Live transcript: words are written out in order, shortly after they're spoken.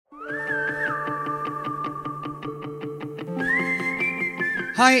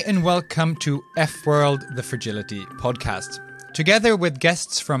Hi and welcome to F-World, the Fragility podcast. Together with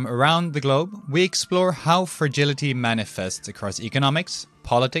guests from around the globe, we explore how fragility manifests across economics,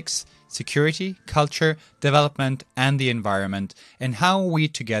 politics, security, culture, development, and the environment, and how we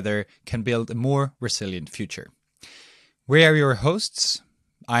together can build a more resilient future. We are your hosts.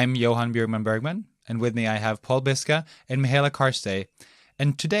 I'm Johan Björkman Bergman, and with me I have Paul Biska and Mihaela Karstay.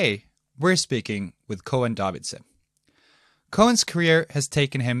 And today we're speaking with Koen Davidse. Koen's career has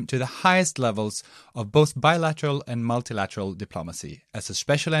taken him to the highest levels of both bilateral and multilateral diplomacy as a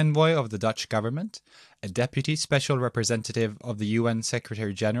special envoy of the Dutch government, a deputy special representative of the UN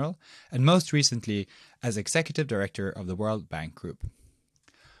Secretary General, and most recently as executive director of the World Bank Group.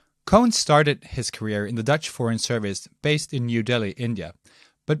 Koen started his career in the Dutch Foreign Service based in New Delhi, India,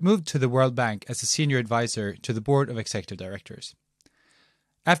 but moved to the World Bank as a senior advisor to the board of executive directors.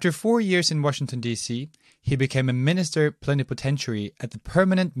 After 4 years in Washington, D.C., he became a minister plenipotentiary at the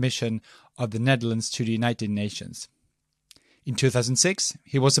permanent mission of the Netherlands to the United Nations. In 2006,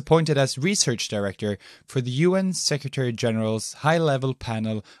 he was appointed as research director for the UN Secretary General's high-level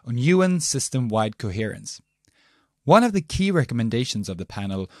panel on UN system-wide coherence. One of the key recommendations of the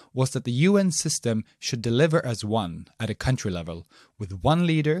panel was that the UN system should deliver as one at a country level, with one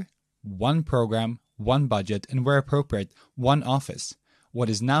leader, one program, one budget, and where appropriate, one office, what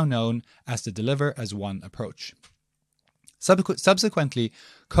is now known as the Deliver as One approach. Subsequently,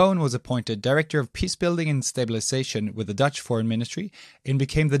 Koen was appointed Director of Peacebuilding and Stabilization with the Dutch Foreign Ministry and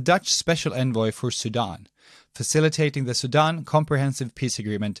became the Dutch Special Envoy for Sudan, facilitating the Sudan Comprehensive Peace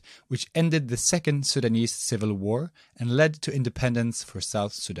Agreement, which ended the Second Sudanese Civil War and led to independence for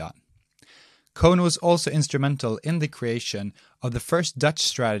South Sudan. Koen was also instrumental in the creation of the first Dutch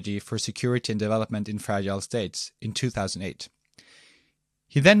strategy for security and development in fragile states in 2008.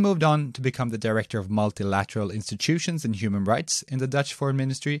 He then moved on to become the Director of Multilateral Institutions and Human Rights in the Dutch Foreign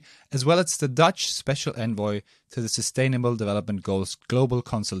Ministry, as well as the Dutch Special Envoy to the Sustainable Development Goals Global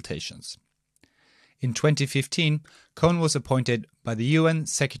Consultations. In 2015, Koen was appointed by the UN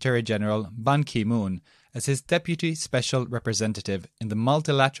Secretary General Ban Ki-moon as his Deputy Special Representative in the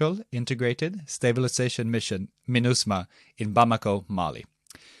Multilateral Integrated Stabilization Mission, MINUSMA, in Bamako, Mali.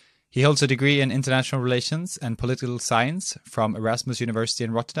 He holds a degree in International Relations and Political Science from Erasmus University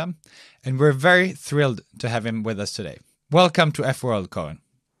in Rotterdam, and we're very thrilled to have him with us today. Welcome to F-World, Koen.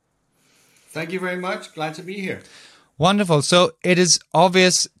 Thank you very much. Glad to be here. Wonderful. So it is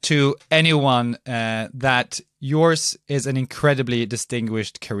obvious to anyone that yours is an incredibly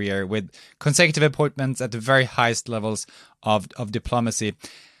distinguished career with consecutive appointments at the very highest levels of diplomacy.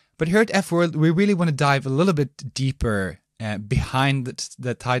 But here at F-World, we really want to dive a little bit deeper behind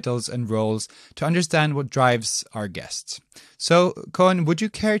the titles and roles to understand what drives our guests. So, Koen, would you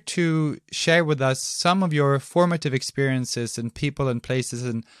care to share with us some of your formative experiences and people and places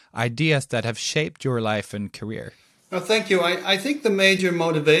and ideas that have shaped your life and career? Well, thank you. I think the major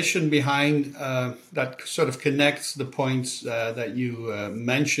motivation behind that sort of connects the points that you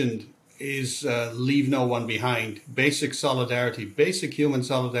mentioned is leave no one behind. Basic solidarity, basic human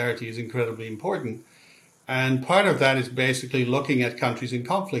solidarity is incredibly important. And part of that is basically looking at countries in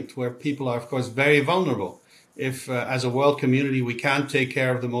conflict where people are, of course, very vulnerable. If as a world community we can't take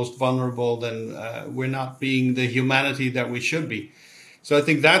care of the most vulnerable, then we're not being the humanity that we should be. So I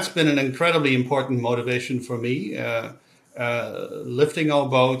think that's been an incredibly important motivation for me. Lifting all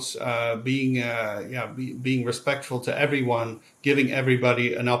boats, being respectful to everyone, giving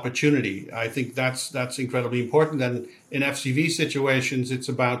everybody an opportunity. I think that's incredibly important. And in FCV situations, it's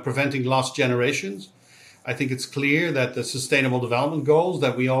about preventing lost generations. I think it's clear that the Sustainable Development Goals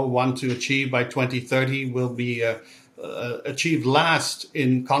that we all want to achieve by 2030 will be achieved last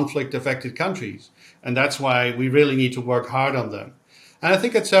in conflict-affected countries. And that's why we really need to work hard on them. And I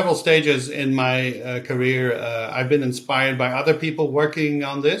think at several stages in my career, I've been inspired by other people working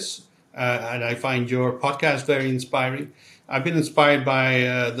on this. And I find your podcast very inspiring. I've been inspired by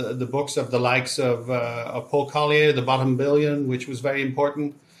the books of the likes of Paul Collier, The Bottom Billion, which was very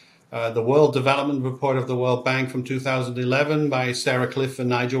important. The World Development Report of the World Bank from 2011 by Sarah Cliff and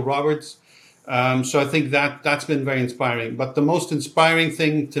Nigel Roberts. So I think that's been very inspiring. But the most inspiring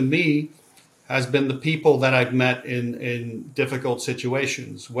thing to me has been the people that I've met in difficult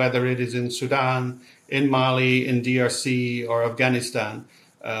situations, whether it is in Sudan, in Mali, in DRC, or Afghanistan.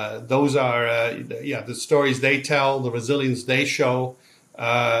 Those are the stories they tell, the resilience they show,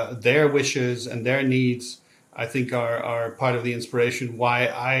 their wishes and their needs, I think are part of the inspiration why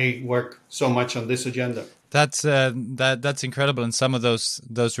I work so much on this agenda. That's incredible, and some of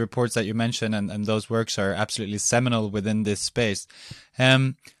those reports that you mentioned and those works are absolutely seminal within this space.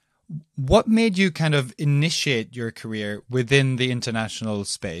 What made you kind of initiate your career within the international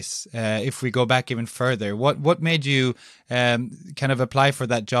space? If we go back even further, what made you kind of apply for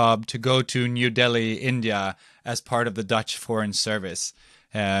that job to go to New Delhi, India, as part of the Dutch Foreign Service?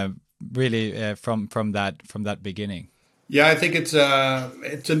 From that beginning. Yeah, I think it's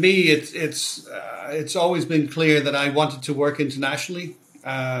to me it's always been clear that I wanted to work internationally,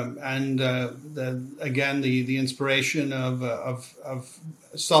 the inspiration of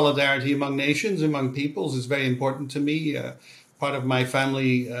solidarity among nations, among peoples, is very important to me. Part of my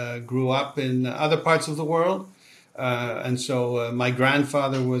family grew up in other parts of the world, and so my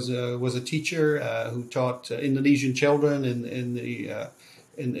grandfather was a teacher who taught Indonesian children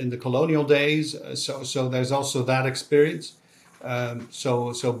in the colonial days. So there's also that experience.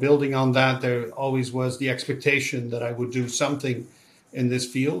 So building on that, there always was the expectation that I would do something in this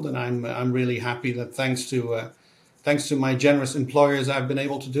field, and I'm really happy that thanks to my generous employers, I've been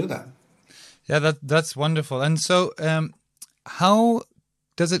able to do that. Yeah, that's wonderful. And so, how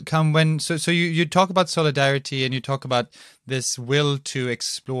does it come when? So you talk about solidarity and you talk about this will to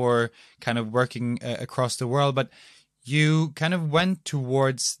explore, kind of working across the world, but you kind of went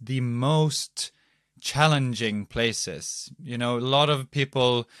towards the most challenging places. You know, a lot of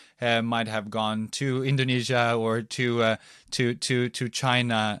people might have gone to Indonesia or to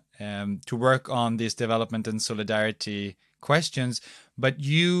China to work on these development and solidarity questions, but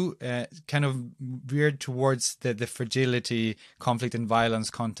you kind of veered towards the fragility, conflict, and violence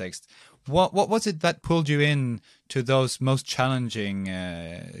context. What was it that pulled you in to those most challenging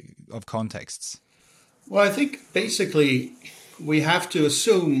of contexts? Well, I think basically we have to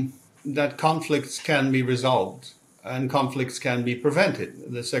assume that conflicts can be resolved and conflicts can be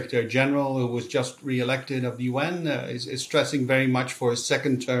prevented. The Secretary General, who was just re-elected of the UN, is stressing very much for his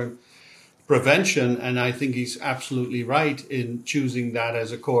second term prevention, and I think he's absolutely right in choosing that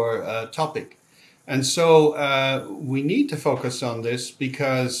as a core topic. And so we need to focus on this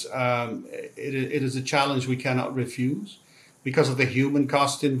because it is a challenge we cannot refuse because of the human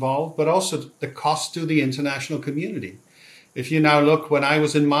cost involved, but also the cost to the international community. If you now look, when I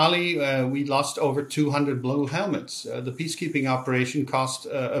was in Mali, we lost over 200 blue helmets. The peacekeeping operation cost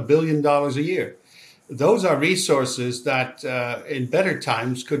 $1 billion a year. Those are resources that in better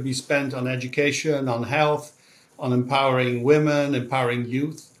times could be spent on education, on health, on empowering women, empowering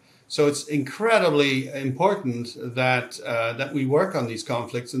youth. So it's incredibly important that we work on these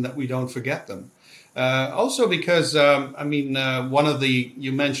conflicts and that we don't forget them. Also because,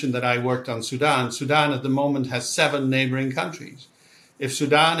 you mentioned that I worked on Sudan. Sudan at the moment has 7 neighboring countries. If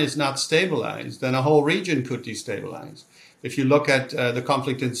Sudan is not stabilized, then a whole region could destabilize. If you look at the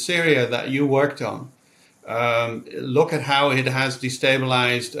conflict in Syria that you worked on, look at how it has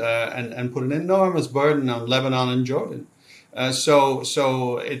destabilized and put an enormous burden on Lebanon and Jordan. So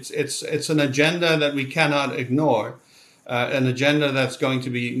it's an agenda that we cannot ignore. An agenda that's going to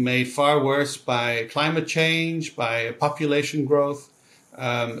be made far worse by climate change, by population growth.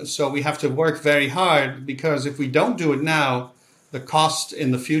 So we have to work very hard because if we don't do it now, the cost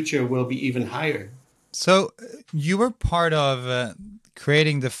in the future will be even higher. So you were part of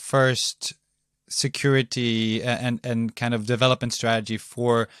creating the first security and kind of development strategy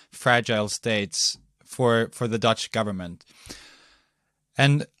for fragile states for the Dutch government.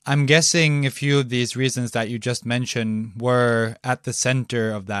 And I'm guessing a few of these reasons that you just mentioned were at the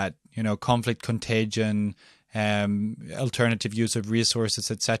center of that, you know, conflict contagion, alternative use of resources,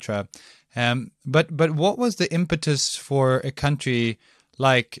 etc. But what was the impetus for a country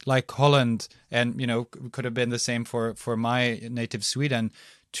like Holland, and you know, could have been the same for my native Sweden,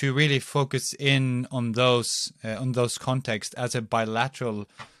 to really focus in on those contexts as a bilateral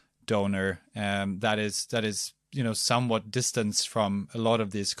donor that is you know, somewhat distanced from a lot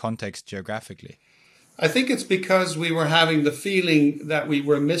of these contexts geographically? I think it's because we were having the feeling that we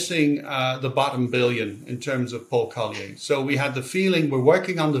were missing the bottom billion in terms of Paul Collier. So we had the feeling we're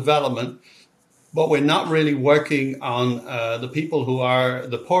working on development, but we're not really working on the people who are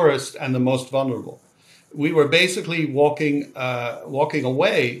the poorest and the most vulnerable. We were basically walking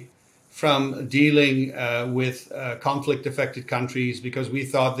away from dealing with conflict-affected countries because we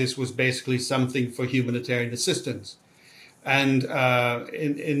thought this was basically something for humanitarian assistance. And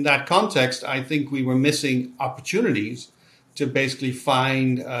in that context, I think we were missing opportunities to basically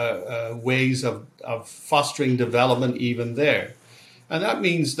find ways of fostering development even there. And that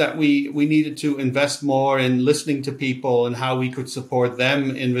means that we needed to invest more in listening to people and how we could support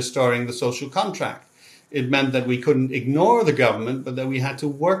them in restoring the social contract. It meant that we couldn't ignore the government, but that we had to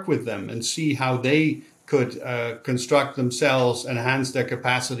work with them and see how they could construct themselves, enhance their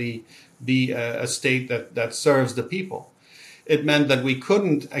capacity, be a state that serves the people. it meant that we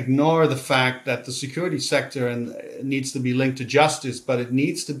couldn't ignore the fact that the security sector needs to be linked to justice, but it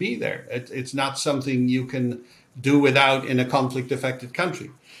needs to be there. It's not something you can do without in a conflict-affected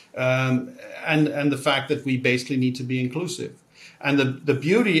country. And the fact that we basically need to be inclusive. And the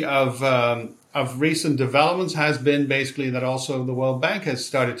beauty of recent developments has been basically that also the World Bank has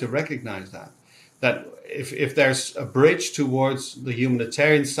started to recognize that if there's a bridge towards the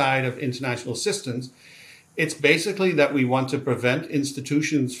humanitarian side of international assistance, it's basically that we want to prevent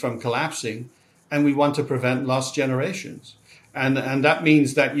institutions from collapsing, and we want to prevent lost generations. And that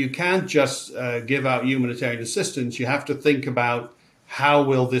means that you can't just give out humanitarian assistance. You have to think about how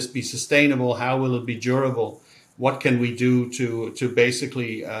will this be sustainable? How will it be durable? What can we do to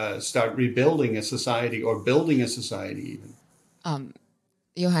basically start rebuilding a society or building a society even?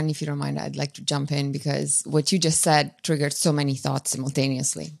 Johan, if you don't mind, I'd like to jump in because what you just said triggered so many thoughts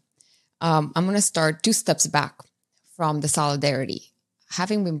simultaneously. I'm going to start 2 steps back from the solidarity.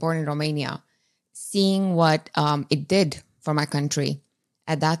 Having been born in Romania, seeing what it did for my country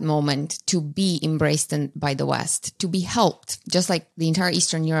at that moment to be embraced by the West, to be helped, just like the entire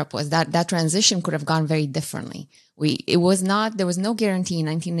Eastern Europe was, that transition could have gone very differently. There was no guarantee in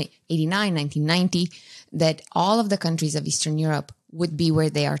 1989, 1990 that all of the countries of Eastern Europe would be where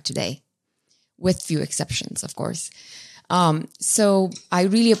they are today, with few exceptions, of course. So I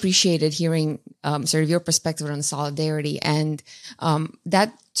really appreciated hearing sort of your perspective on solidarity. And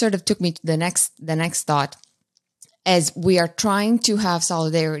that sort of took me to the next thought. As we are trying to have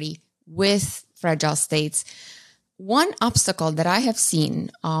solidarity with fragile states, one obstacle that I have seen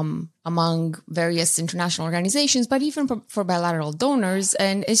among various international organizations, but even for bilateral donors,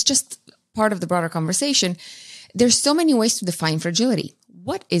 and it's just part of the broader conversation, there's so many ways to define fragility.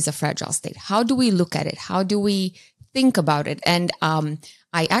 What is a fragile state? How do we look at it? How do we think about it? And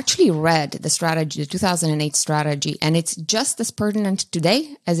I actually read the strategy, the 2008 strategy, and it's just as pertinent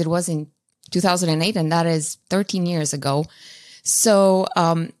today as it was in 2008, and that is 13 years ago. So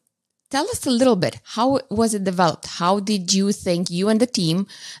tell us a little bit, how was it developed? How did you think, you and the team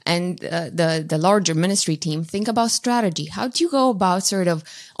and the larger ministry team, think about strategy? How do you go about sort of,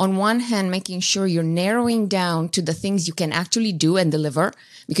 on one hand, making sure you're narrowing down to the things you can actually do and deliver,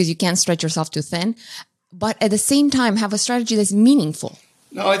 because you can't stretch yourself too thin, but at the same time have a strategy that's meaningful?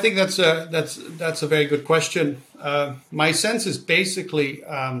 No, I think that's a very good question. My sense is basically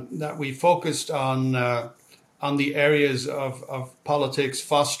that we focused on the areas of politics,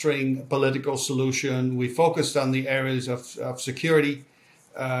 fostering a political solution. We focused on the areas of security,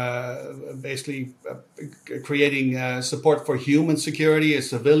 basically creating support for human security, a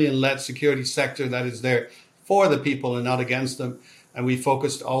civilian-led security sector that is there for the people and not against them. And we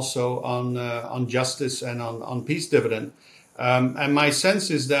focused also on justice and on peace dividend. And my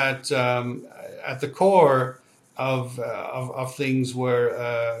sense is that at the core of things were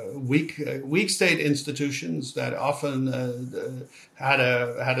weak state institutions that often had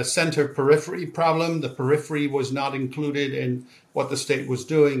a center periphery problem. The periphery was not included in what the state was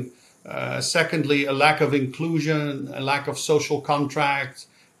doing. Secondly, a lack of inclusion, a lack of social contract,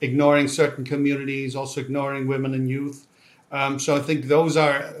 ignoring certain communities, also ignoring women and youth. So I think those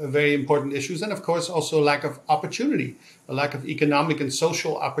are very important issues. And of course, also a lack of opportunity, a lack of economic and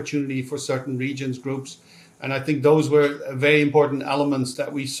social opportunity for certain regions, groups. And I think those were very important elements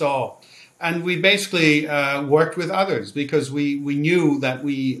that we saw. And we basically worked with others because we knew that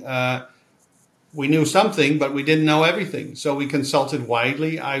we knew something, but we didn't know everything. So we consulted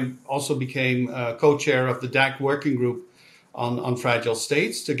widely. I also became co-chair of the DAC working group on fragile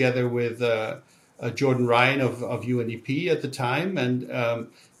states, together with Jordan Ryan of UNDP at the time. And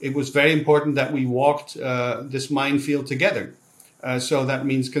it was very important that we walked this minefield together. So that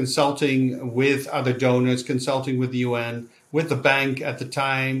means consulting with other donors, consulting with the UN, with the bank at the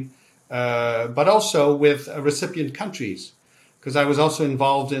time, but also with recipient countries. Because I was also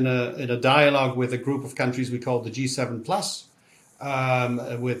involved in a dialogue with a group of countries we called the G7 Plus,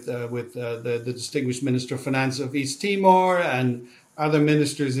 with the distinguished Minister of Finance of East Timor and other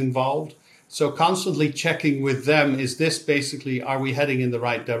ministers involved. So constantly checking with them, is this basically, are we heading in the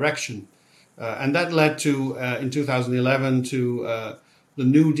right direction? And that led to, in 2011, to the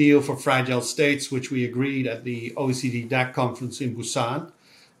New Deal for Fragile States, which we agreed at the OECD DAC conference in Busan,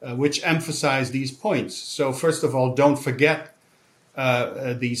 which emphasized these points. So first of all, don't forget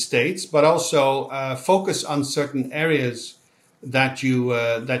these states, but also focus on certain areas that you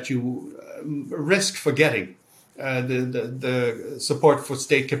risk forgetting. The support for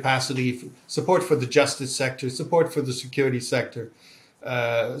state capacity, support for the justice sector, support for the security sector,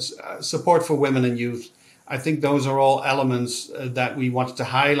 support for women and youth. I think those are all elements that we wanted to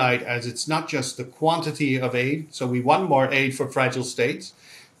highlight, as it's not just the quantity of aid. So we want more aid for fragile states,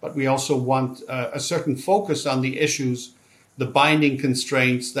 but we also want a certain focus on the issues, the binding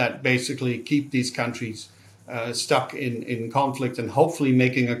constraints that basically keep these countries stuck in conflict and hopefully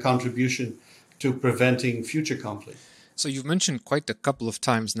making a contribution to preventing future conflict. So you've mentioned quite a couple of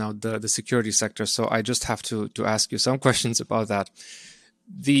times now the security sector. So I just have to ask you some questions about that.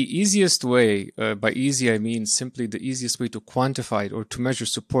 The easiest way, by easy I mean simply the easiest way to quantify it or to measure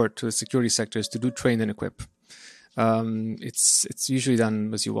support to the security sector is to do train and equip. It's usually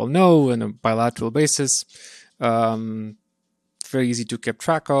done, as you well know, on a bilateral basis. Very easy to keep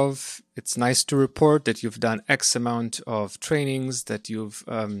track of. It's nice to report that you've done X amount of trainings, that you've,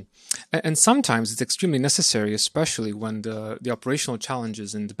 and sometimes it's extremely necessary, especially when the operational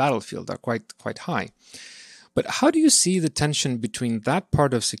challenges in the battlefield are quite high. But how do you see the tension between that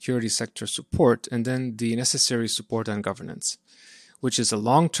part of security sector support and then the necessary support on governance, which is a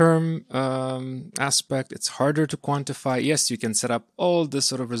long-term aspect? It's harder to quantify. Yes, you can set up all the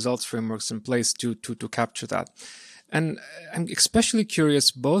sort of results frameworks in place to capture that. And I'm especially curious,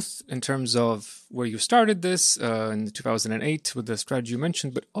 both in terms of where you started this in 2008 with the strategy you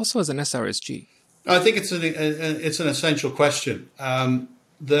mentioned, but also as an SRSG. I think it's an essential question.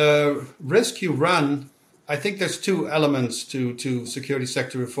 The risk you run, I think there's two elements to security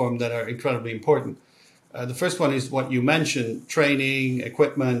sector reform that are incredibly important. The first one is what you mentioned, training,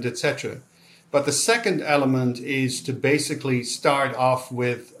 equipment, etc. But the second element is to basically start off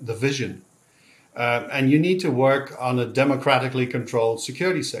with the vision. And you need to work on a democratically controlled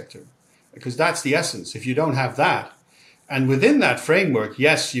security sector, because that's the essence. If you don't have that, and within that framework,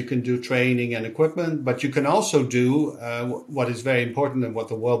 yes, you can do training and equipment, but you can also do what is very important and what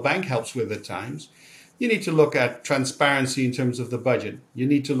the World Bank helps with at times. You need to look at transparency in terms of the budget. You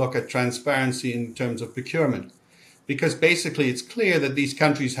need to look at transparency in terms of procurement, because basically it's clear that these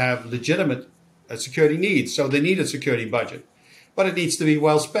countries have legitimate security needs. So they need a security budget, but it needs to be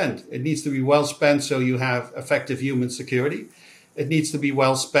well spent. It needs to be well spent so you have effective human security. It needs to be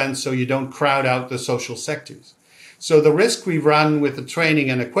well spent so you don't crowd out the social sectors. So the risk we run with the training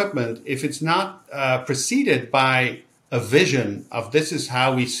and equipment, if it's not preceded by a vision of this is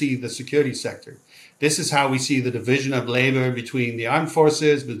how we see the security sector, this is how we see the division of labor between the armed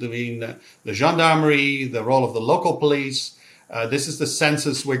forces, between the gendarmerie, the role of the local police. This is the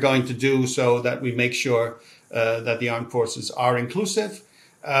census we're going to do so that we make sure that the armed forces are inclusive.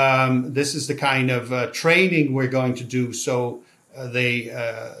 This is the kind of training we're going to do so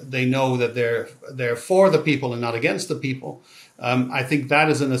they know that they're for the people and not against the people. I think that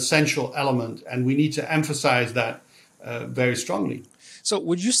is an essential element, and we need to emphasize that very strongly. So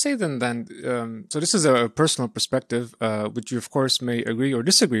would you say then, so this is a personal perspective, which you of course may agree or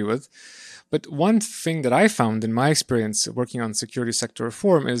disagree with, but one thing that I found in my experience working on security sector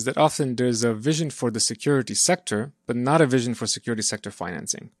reform is that often there's a vision for the security sector, but not a vision for security sector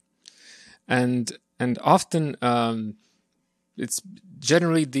financing. And often it's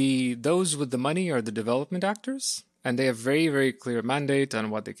generally those with the money are the development actors, and they have very, very clear mandate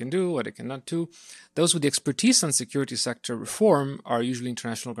on what they can do, what they cannot do. Those with the expertise on security sector reform are usually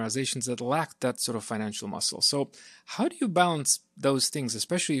international organizations that lack that sort of financial muscle. So how do you balance those things,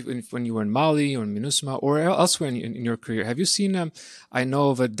 especially when you were in Mali or in MINUSMA or elsewhere in your career? Have you seen, I know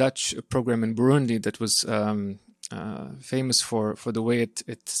of a Dutch program in Burundi that was famous for the way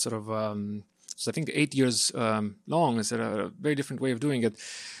it sort of... So I think 8 years long is a very different way of doing it.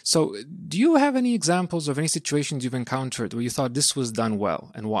 So do you have any examples of any situations you've encountered where you thought this was done well,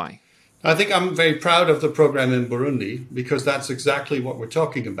 and why? I think I'm very proud of the program in Burundi, because that's exactly what we're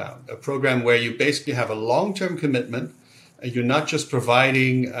talking about. A program where you basically have a long-term commitment. You're not just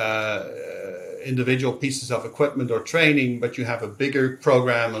providing individual pieces of equipment or training, but you have a bigger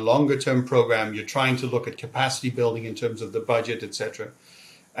program, a longer-term program. You're trying to look at capacity building in terms of the budget, etc.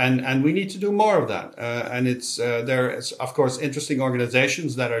 And we need to do more of that. And there is, of course, interesting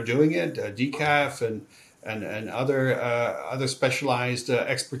organizations that are doing it, DCAF and other specialized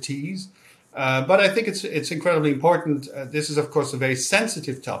expertise. But I think it's incredibly important. This is, of course, a very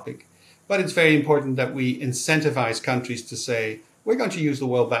sensitive topic, but it's very important that we incentivize countries to say, we're going to use the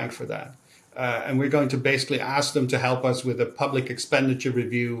World Bank for that. And we're going to basically ask them to help us with a public expenditure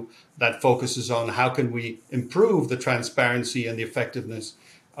review that focuses on how can we improve the transparency and the effectiveness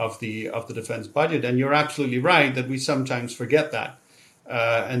of the defense budget. And you're absolutely right that we sometimes forget that,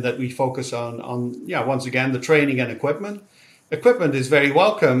 and that we focus on once again the training and equipment. Equipment is very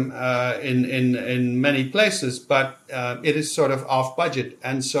welcome in many places, but it is sort of off budget,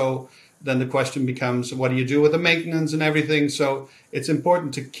 and so then the question becomes, what do you do with the maintenance and everything? So it's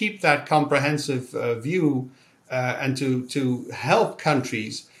important to keep that comprehensive view and to help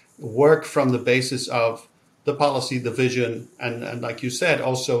countries work from the basis of the policy, the vision, and like you said,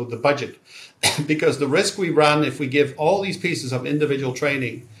 also the budget. Because the risk we run if we give all these pieces of individual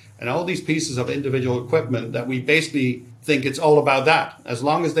training and all these pieces of individual equipment, that we basically think it's all about that. As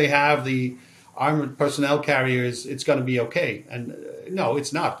long as they have the armored personnel carriers, it's going to be okay. And no,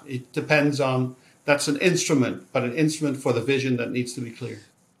 it's not. It depends on, that's an instrument, but an instrument for the vision that needs to be clear.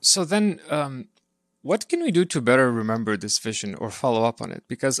 So then, what can we do to better remember this vision or follow up on it?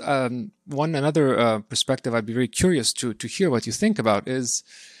 Because another perspective I'd be very curious to hear what you think about is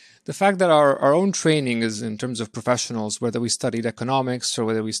the fact that our own training is, in terms of professionals, whether we studied economics or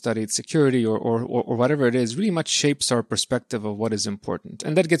whether we studied security or whatever it is, really much shapes our perspective of what is important.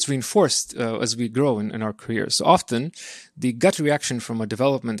 And that gets reinforced as we grow in our careers. So often, the gut reaction from a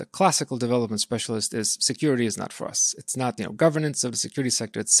classical development specialist is security is not for us. It's not, governance of the security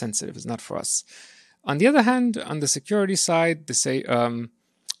sector, it's sensitive, it's not for us. On the other hand, on the security side, they say,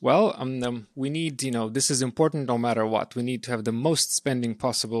 we need, this is important no matter what. We need to have the most spending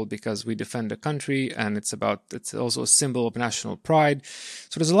possible because we defend the country, and it's also a symbol of national pride.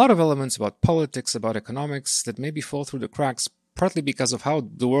 So there's a lot of elements about politics, about economics that maybe fall through the cracks, partly because of how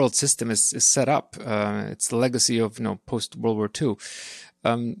the world system is set up. It's the legacy of, post-World War II.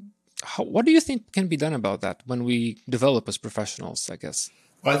 What do you think can be done about that when we develop as professionals, I guess?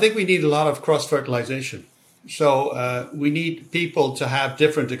 Well, I think we need a lot of cross-fertilization. So we need people to have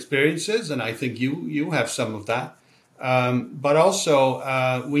different experiences, and I think you have some of that. But also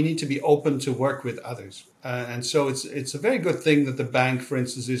we need to be open to work with others. And so it's a very good thing that the bank, for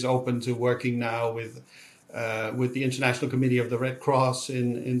instance, is open to working now with the International Committee of the Red Cross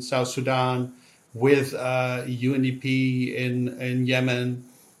in South Sudan, with UNDP in Yemen.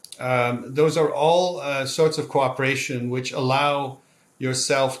 Those are all sorts of cooperation which allow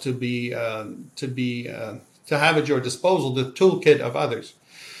yourself to have at your disposal the toolkit of others.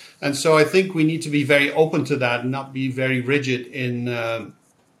 And so I think we need to be very open to that and not be very rigid in the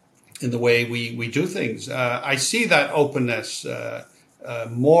way we do things. I see that openness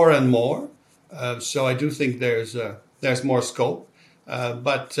more and more. So I do think there's more scope.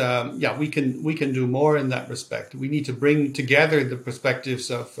 But we can do more in that respect. We need to bring together the perspectives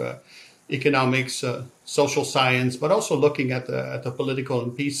of economics, social science, but also looking at the political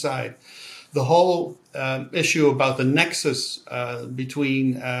and peace side. The whole issue about the nexus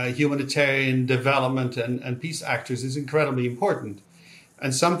between humanitarian development and peace actors is incredibly important.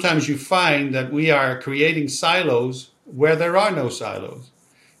 And sometimes you find that we are creating silos where there are no silos.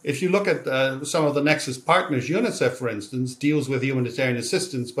 If you look at some of the nexus partners, UNICEF, for instance, deals with humanitarian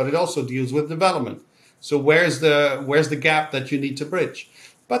assistance, but it also deals with development. So where's the gap that you need to bridge?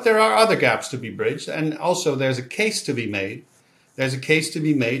 But there are other gaps to be bridged, and also there's a case to be made. There's a case to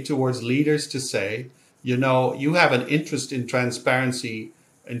be made towards leaders to say, you have an interest in transparency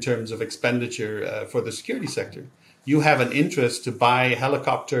in terms of expenditure for the security sector. You have an interest to buy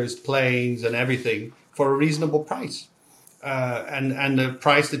helicopters, planes, and everything for a reasonable price, and a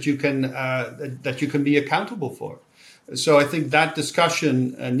price that you can be accountable for. So I think that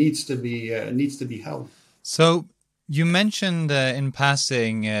discussion needs to be held. So you mentioned in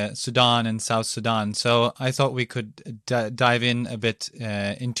passing Sudan and South Sudan. So I thought we could dive in a bit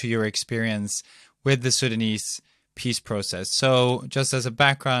into your experience with the Sudanese peace process. So just as a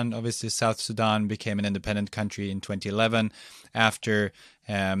background, obviously South Sudan became an independent country in 2011 after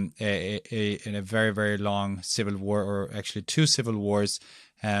in a very, very long civil war, or actually two civil wars.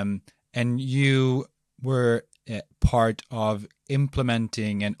 And you were part of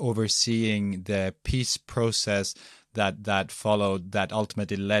implementing and overseeing the peace process that followed, that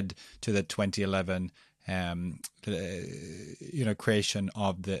ultimately led to the 2011 creation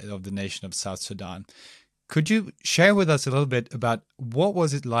of the nation of South Sudan. Could you share with us a little bit about what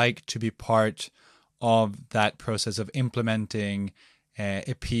was it like to be part of that process of implementing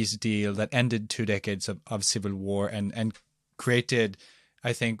a peace deal that ended 2 decades of civil war and created,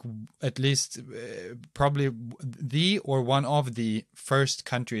 I think, at least probably one of the first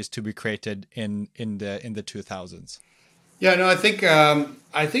countries to be created in the 2000s? Yeah, no, I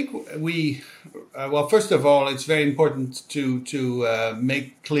think we first of all, it's very important to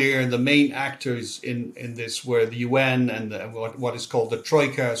make clear the main actors in this were the UN and what is called the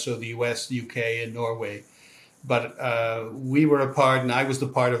Troika, so the US, the UK, and Norway. But we were a part, and I was the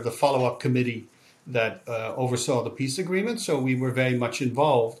part of the follow-up committee that oversaw the peace agreement. So we were very much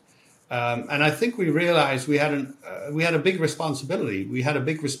involved, and I think we realized we had a big responsibility. We had a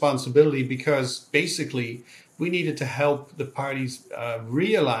big responsibility because basically we needed to help the parties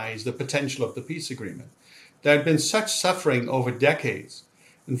realize the potential of the peace agreement. There had been such suffering over decades.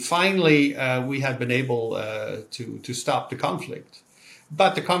 And finally, we had been able to stop the conflict.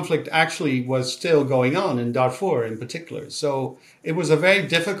 But the conflict actually was still going on in Darfur in particular. So it was a very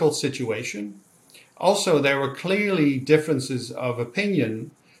difficult situation. Also, there were clearly differences of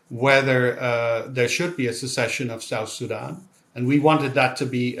opinion whether there should be a secession of South Sudan. And we wanted that to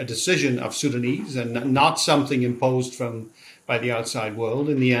be a decision of Sudanese and not something imposed by the outside world.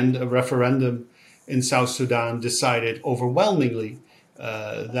 In the end, a referendum in South Sudan decided overwhelmingly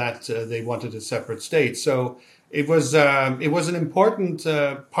that they wanted a separate state. So it was an important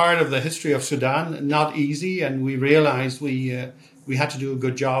part of the history of Sudan, not easy, and we realized we had to do a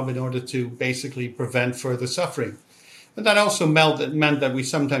good job in order to basically prevent further suffering. But that also meant that we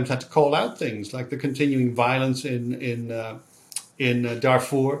sometimes had to call out things like the continuing violence in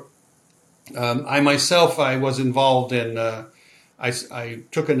Darfur. I was involved in. I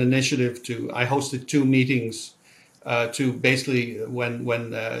took an initiative I hosted 2 meetings to basically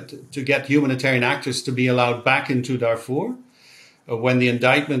to get humanitarian actors to be allowed back into Darfur. When the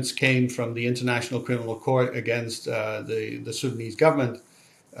indictments came from the International Criminal Court against the Sudanese government,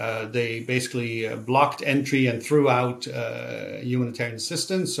 they basically blocked entry and threw out humanitarian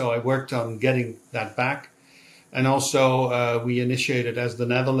assistance. So I worked on getting that back. And also we initiated, as the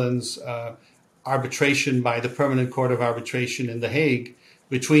Netherlands, arbitration by the Permanent Court of Arbitration in The Hague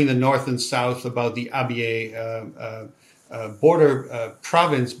between the North and South about the Abyei border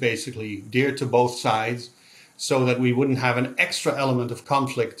province, basically, dear to both sides, so that we wouldn't have an extra element of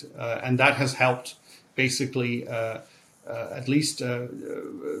conflict. And that has helped basically at least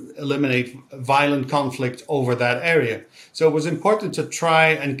eliminate violent conflict over that area. So it was important to try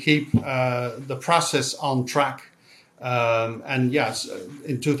and keep the process on track. And yes,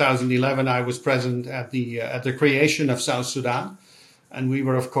 in 2011, I was present at the creation of South Sudan, and we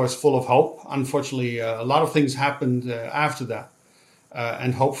were, of course, full of hope. Unfortunately, a lot of things happened after that,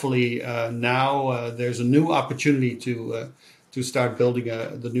 and hopefully now there's a new opportunity to start building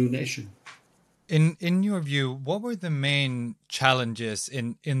the new nation. In your view, what were the main challenges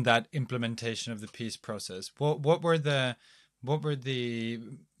in that implementation of the peace process? What were the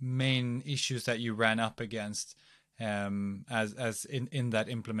main issues that you ran up against? As in that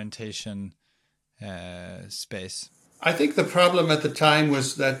implementation space? I think the problem at the time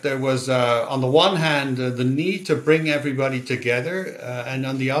was that there was, on the one hand, the need to bring everybody together, and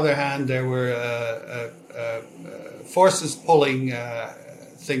on the other hand, there were forces pulling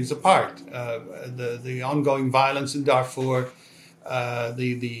things apart. The ongoing violence in Darfur,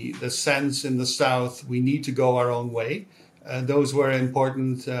 the sense in the South, we need to go our own way. Those were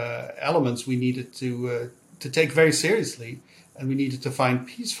important elements we needed to take very seriously, and we needed to find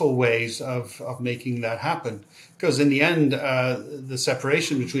peaceful ways of making that happen. Because in the end, the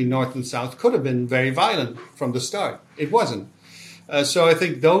separation between North and South could have been very violent from the start. It wasn't. So I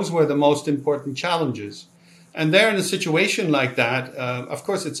think those were the most important challenges. And there, in a situation like that, of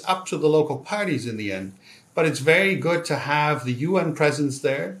course, it's up to the local parties in the end. But it's very good to have the UN presence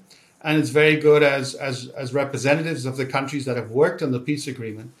there, and it's very good as representatives of the countries that have worked on the peace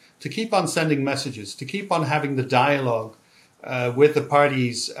agreement to keep on sending messages, to keep on having the dialogue with the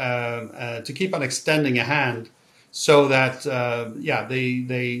parties, to keep on extending a hand, so that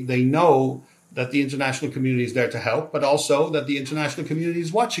they know that the international community is there to help, but also that the international community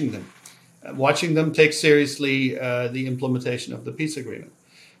is watching them take seriously the implementation of the peace agreement.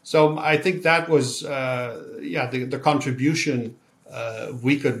 So I think that was the contribution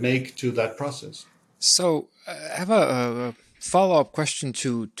we could make to that process. So I have a follow-up question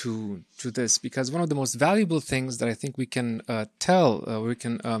to this, because one of the most valuable things that I think we can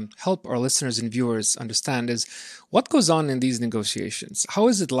help our listeners and viewers understand is what goes on in these negotiations. How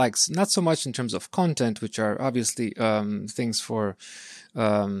is it like, not so much in terms of content, which are obviously things for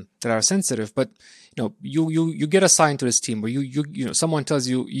that are sensitive, but you get assigned to this team where you someone tells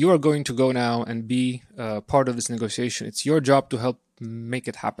you are going to go now and be part of this negotiation. It's your job to help make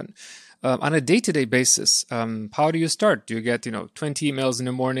it happen. On a day-to-day basis, how do you start? Do you get 20 emails in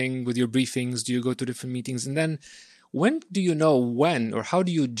the morning with your briefings? Do you go to different meetings? And then when do you know or how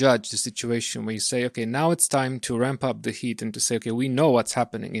do you judge the situation where you say, okay, now it's time to ramp up the heat and to say, okay, we know what's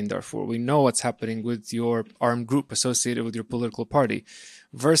happening in Darfur. We know what's happening with your armed group associated with your political party,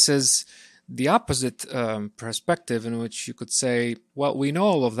 versus the opposite perspective in which you could say, well, we know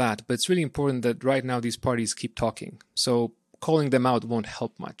all of that, but it's really important that right now these parties keep talking. So calling them out won't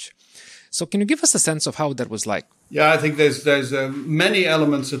help much. So can you give us a sense of how that was like? Yeah, I think there's many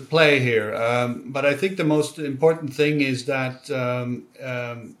elements at play here, but I think the most important thing is that the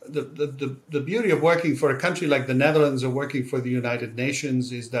beauty of working for a country like the Netherlands or working for the United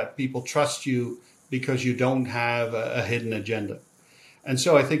Nations is that people trust you because you don't have a hidden agenda. And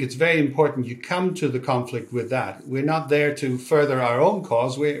so I think it's very important you come to the conflict with that. We're not there to further our own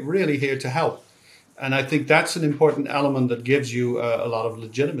cause. We're really here to help. And I think that's an important element that gives you a lot of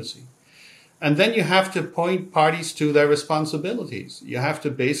legitimacy. And then you have to point parties to their responsibilities. You have to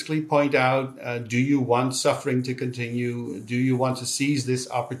basically point out, do you want suffering to continue? Do you want to seize this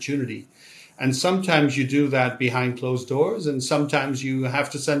opportunity? And sometimes you do that behind closed doors, and sometimes you have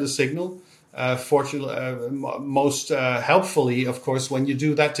to send a signal. Most helpfully, of course, when you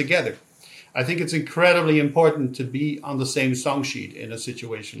do that together. I think it's incredibly important to be on the same song sheet in a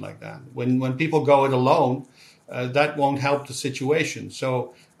situation like that. When people go it alone, that won't help the situation.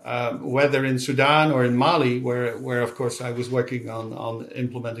 So whether in Sudan or in Mali, where of course I was working on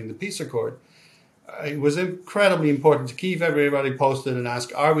implementing the peace accord, it was incredibly important to keep everybody posted and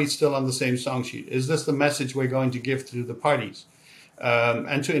ask, are we still on the same song sheet? Is this the message we're going to give to the parties?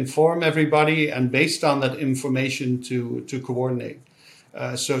 And to inform everybody, and based on that information to coordinate.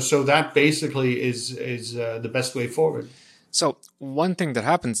 So that basically is the best way forward. So one thing that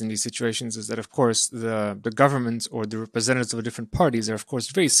happens in these situations is that, of course, the government or the representatives of the different parties are, of course,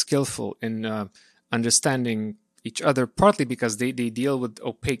 very skillful in understanding each other, partly because they deal with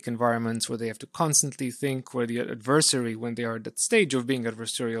opaque environments where they have to constantly think where the adversary, when they are at that stage of being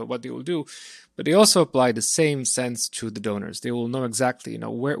adversarial, what they will do. But they also apply the same sense to the donors. They will know exactly,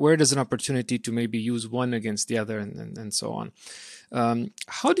 where there's an opportunity to maybe use one against the other and so on.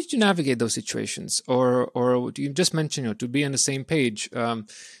 How did you navigate those situations? Or you just mentioned, to be on the same page.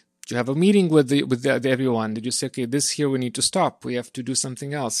 Did you have a meeting with everyone? Did you say, okay, this here we need to stop. We have to do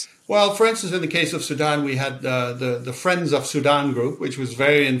something else? Well, for instance, in the case of Sudan, we had the Friends of Sudan group, which was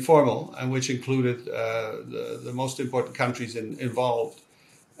very informal and which included the most important countries involved.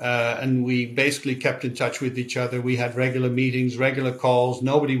 And we basically kept in touch with each other. We had regular meetings, regular calls.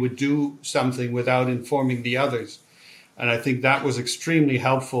 Nobody would do something without informing the others. And I think that was extremely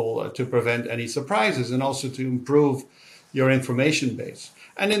helpful to prevent any surprises and also to improve your information base.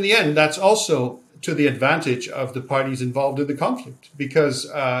 And in the end, that's also to the advantage of the parties involved in the conflict, because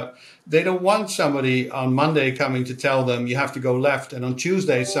they don't want somebody on Monday coming to tell them you have to go left, and on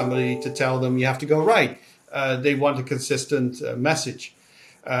Tuesday somebody to tell them you have to go right. They want a consistent message.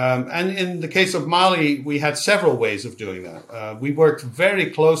 And in the case of Mali, we had several ways of doing that. We worked very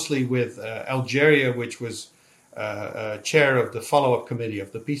closely with Algeria, which was chair of the follow-up committee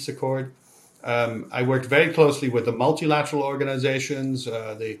of the peace accord. I worked very closely with the multilateral organizations,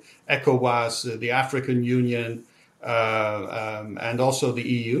 the ECOWAS, the African Union, and also the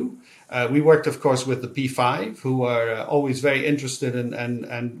EU. We worked, of course, with the P5, who are always very interested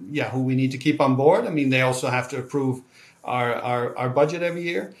and who we need to keep on board. I mean, they also have to approve our budget every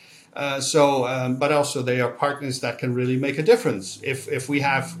year. But also they are partners that can really make a difference. If we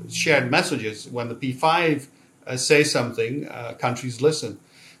have shared messages, when the P5 say something, countries listen.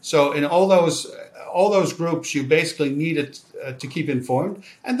 So in all those groups, you basically needed to keep informed,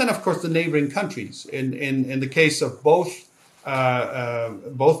 and then of course the neighboring countries. In the case of both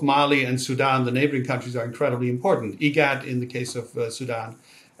Mali and Sudan, the neighboring countries are incredibly important. IGAD in the case of Sudan,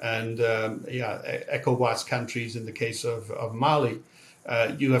 and ECOWAS countries in the case of Mali.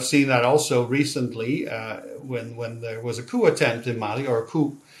 You have seen that also recently when there was a coup attempt in Mali, or a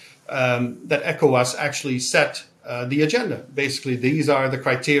coup, that ECOWAS actually set the agenda. Basically, these are the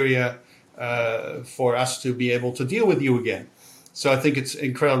criteria for us to be able to deal with you again. So I think it's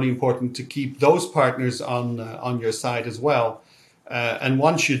incredibly important to keep those partners on your side as well. And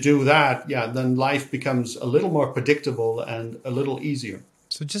once you do that, then life becomes a little more predictable and a little easier.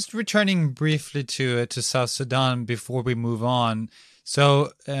 So just returning briefly to South Sudan before we move on.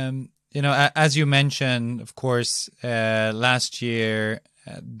 So, as you mentioned, of course, last year,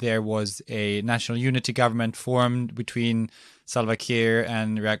 there was a national unity government formed between Salva Kiir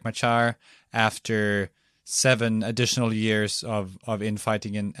and Riek Machar after 7 additional years of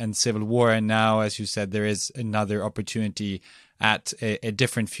infighting and civil war. And now, as you said, there is another opportunity at a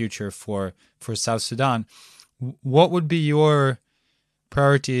different future for South Sudan. What would be your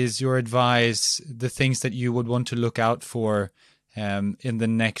priorities, your advice, the things that you would want to look out for in the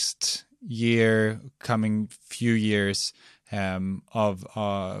next year, coming few years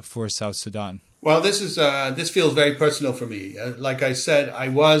for South Sudan? Well, this feels very personal for me. Like I said, I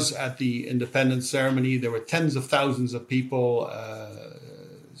was at the independence ceremony. There were tens of thousands of people.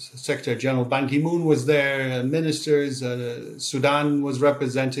 Secretary General Ban Ki-moon was there, ministers. Sudan was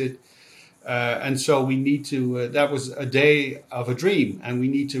represented. And so we need to, that was a day of a dream, and we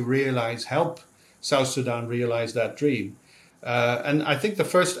need to help South Sudan realize that dream. And I think the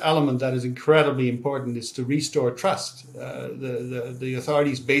first element that is incredibly important is to restore trust. The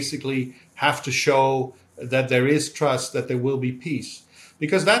authorities basically have to show that there is trust, that there will be peace.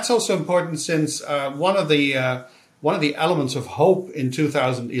 Because that's also important, since one of the elements of hope in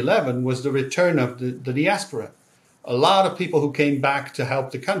 2011 was the return of the diaspora. A lot of people who came back to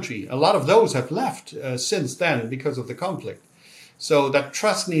help the country, a lot of those have left since then because of the conflict. So that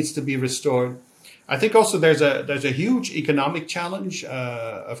trust needs to be restored. I think also there's a huge economic challenge.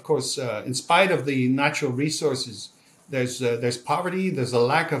 Of course, in spite of the natural resources, there's poverty, there's a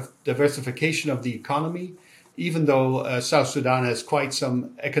lack of diversification of the economy, even though South Sudan has quite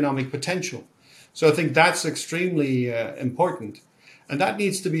some economic potential. So I think that's extremely important. And that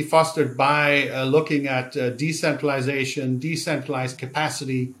needs to be fostered by looking at decentralization, decentralized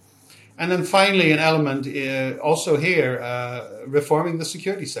capacity. And then finally, an element also here, reforming the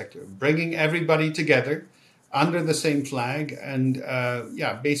security sector, bringing everybody together under the same flag, and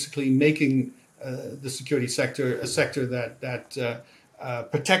basically making the security sector a sector that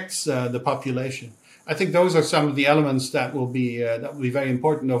protects the population. I think those are some of the elements that will be very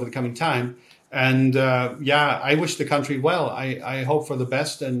important over the coming time. And I wish the country well. I hope for the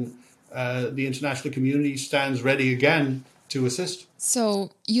best, and the international community stands ready again to assist.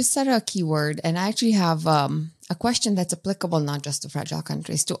 So you said a key word, and I actually have a question that's applicable not just to fragile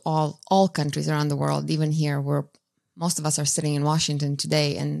countries, to all countries around the world, even here where most of us are sitting in Washington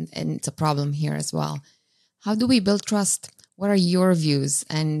today, and it's a problem here as well. How do we build trust? What are your views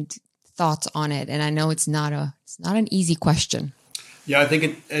and thoughts on it? And I know it's not an easy question. Yeah, I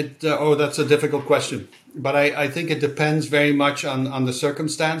think that's a difficult question. But I think it depends very much on the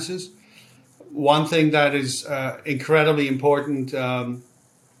circumstances. One thing that is incredibly important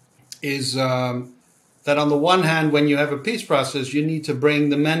is that on the one hand, when you have a peace process, you need to bring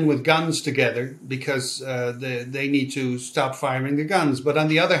the men with guns together, because they need to stop firing the guns. But on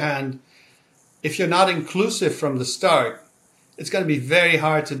the other hand, if you're not inclusive from the start, it's going to be very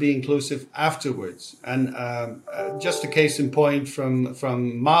hard to be inclusive afterwards. And just a case in point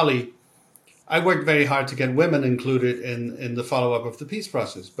from Mali, I worked very hard to get women included in the follow-up of the peace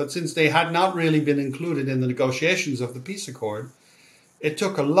process. But since they had not really been included in the negotiations of the peace accord, it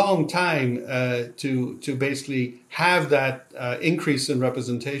took a long time to basically have that increase in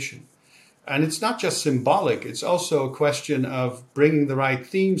representation. And it's not just symbolic, it's also a question of bringing the right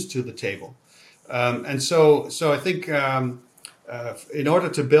themes to the table. And so I think in order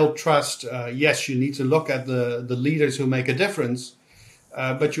to build trust, yes, you need to look at the leaders who make a difference,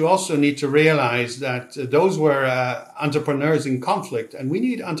 but you also need to realize that those were entrepreneurs in conflict, and we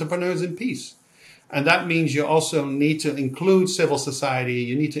need entrepreneurs in peace. And that means you also need to include civil society,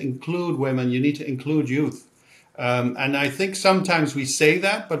 you need to include women, you need to include youth. And I think sometimes we say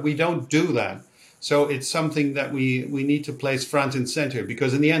that, but we don't do that. So it's something that we need to place front and center,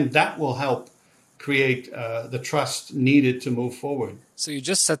 because in the end, that will help create the trust needed to move forward. So you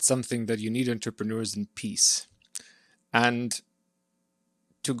just said something, that you need entrepreneurs in peace. And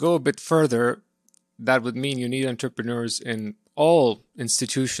to go a bit further, that would mean you need entrepreneurs in all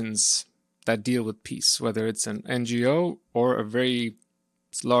institutions that deal with peace, whether it's an NGO or a very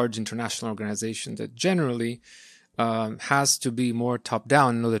large international organization that generally has to be more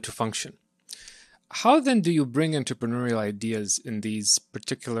top-down in order to function. How then do you bring entrepreneurial ideas in these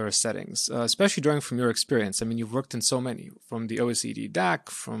particular settings, especially drawing from your experience? I mean, you've worked in so many, from the OECD DAC,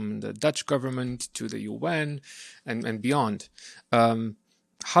 from the Dutch government to the UN and beyond.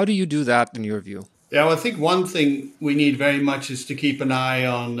 How do you do that in your view? Yeah, well, I think one thing we need very much is to keep an eye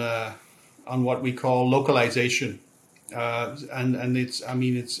on what we call localization. And it's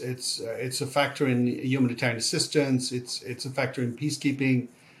a factor in humanitarian assistance. It's a factor in peacekeeping.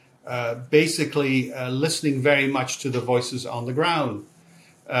 Basically listening very much to the voices on the ground.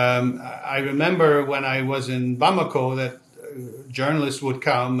 I remember when I was in Bamako that journalists would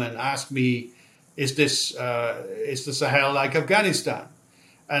come and ask me, is the Sahel like Afghanistan?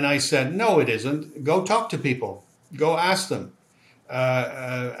 And I said, no, it isn't. Go talk to people. Go ask them.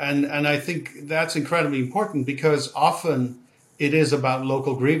 And I think that's incredibly important, because often it is about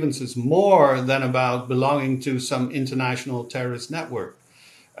local grievances more than about belonging to some international terrorist network.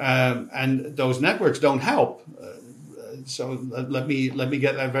 And those networks don't help. So let me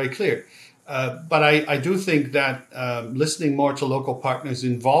get that very clear. But I do think that listening more to local partners,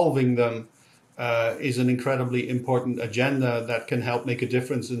 involving them, is an incredibly important agenda that can help make a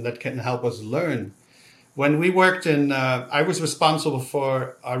difference and that can help us learn. When we worked I was responsible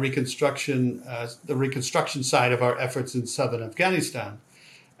for our reconstruction, the reconstruction side of our efforts in southern Afghanistan.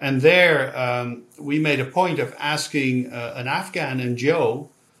 And there we made a point of asking an Afghan NGO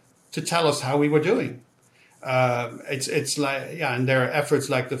to tell us how we were doing. It's like, yeah, and there are efforts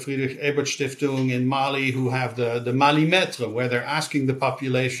like the Friedrich Ebert Stiftung in Mali who have the Mali Metre, where they're asking the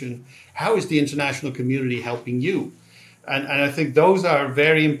population, how is the international community helping you? And I think those are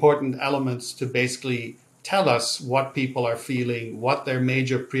very important elements to basically tell us what people are feeling, what their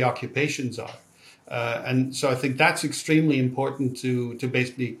major preoccupations are. And so I think that's extremely important to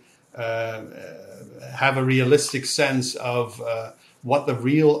basically have a realistic sense of what the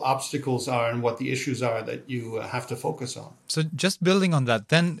real obstacles are and what the issues are that you have to focus on. So just building on that,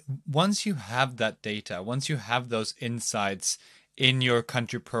 then once you have that data, once you have those insights in your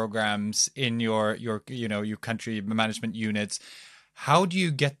country programs, in your country management units, how do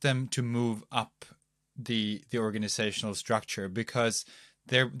you get them to move up the organizational structure? Because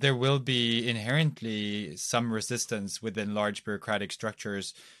there will be inherently some resistance within large bureaucratic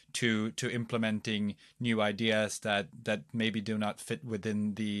structures to implementing new ideas that maybe do not fit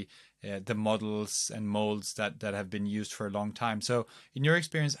within the models and molds that have been used for a long time. So in your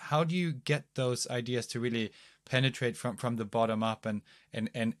experience, how do you get those ideas to really penetrate from the bottom up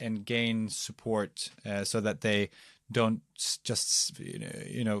and gain support so that they don't just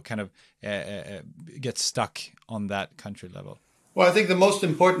kind of get stuck on that country level? Well, I think the most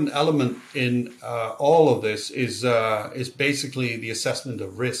important element in all of this is basically the assessment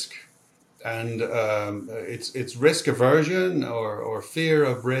of risk, and it's risk aversion or fear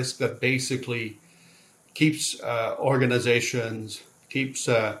of risk that basically keeps organizations, keeps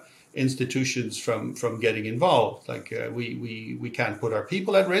institutions from getting involved. Like we can't put our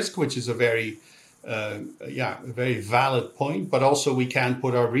people at risk, which is a very valid point, but also we can't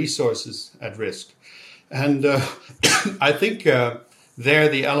put our resources at risk. And I think there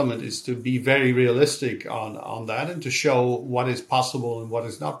the element is to be very realistic on that and to show what is possible and what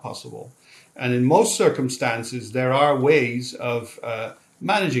is not possible. And in most circumstances, there are ways of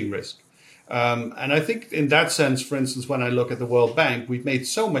managing risk. And I think in that sense, for instance, when I look at the World Bank, we've made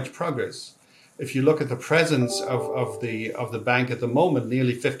so much progress. If you look at the presence of the bank at the moment,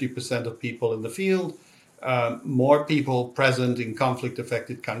 nearly 50% of people in the field, more people present in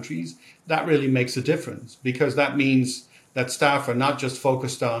conflict-affected countries, that really makes a difference, because that means that staff are not just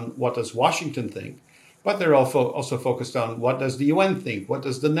focused on what does Washington think, but they're also focused on what does the UN think, what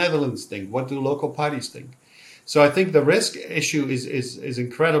does the Netherlands think, what do local parties think. So I think the risk issue is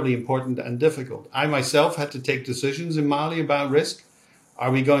incredibly important and difficult. I myself had to take decisions in Mali about risk.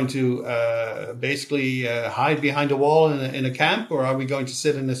 Are we going to basically hide behind a wall in a camp, or are we going to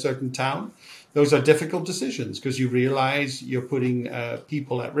sit in a certain town? Those are difficult decisions because you realize you're putting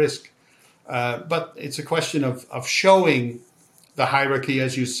people at risk. But it's a question of showing the hierarchy,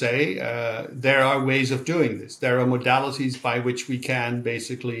 as you say. There are ways of doing this. There are modalities by which we can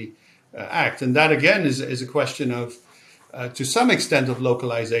basically act. And that, again, is a question of, to some extent, of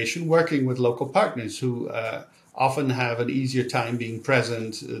localization, working with local partners who often have an easier time being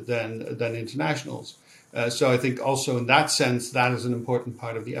present than internationals. So I think also in that sense, that is an important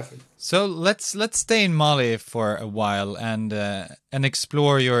part of the effort. So let's stay in Mali for a while and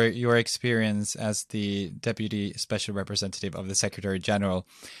explore your experience as the Deputy Special Representative of the Secretary General.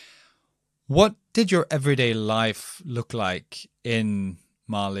 What did your everyday life look like in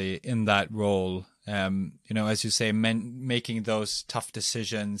Mali in that role? As you say, making those tough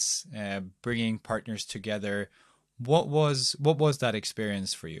decisions, bringing partners together. What was that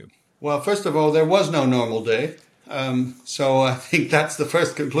experience for you? Well, first of all, there was no normal day. So I think that's the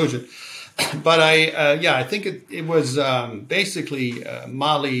first conclusion. But I think it was basically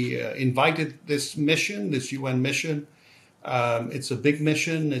Mali invited this mission, this UN mission. It's a big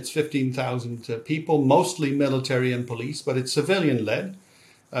mission. It's 15,000 people, mostly military and police, but it's civilian-led,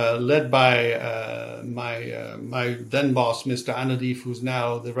 led by my then boss, Mr. Anadif, who's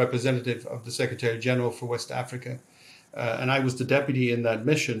now the representative of the Secretary General for West Africa. And I was the deputy in that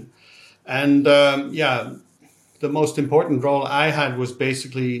mission. And the most important role I had was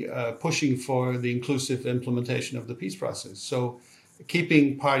basically pushing for the inclusive implementation of the peace process. So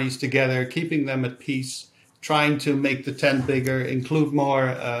keeping parties together, keeping them at peace, trying to make the tent bigger, include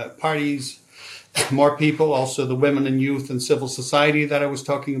more parties, more people, also the women and youth and civil society that I was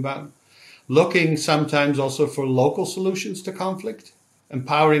talking about, looking sometimes also for local solutions to conflict,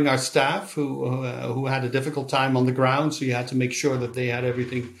 empowering our staff who had a difficult time on the ground. So you had to make sure that they had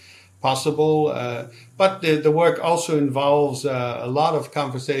everything possible. But the work also involves a lot of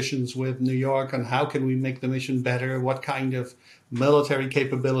conversations with New York on how can we make the mission better? What kind of military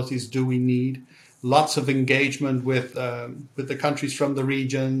capabilities do we need? Lots of engagement with the countries from the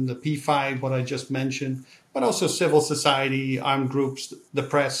region, the P5, what I just mentioned, but also civil society, armed groups, the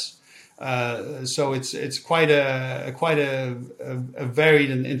press. So it's quite a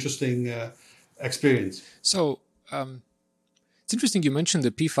varied and interesting experience. So it's interesting you mentioned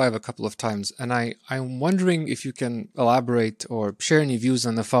the P5 a couple of times, and I'm wondering if you can elaborate or share any views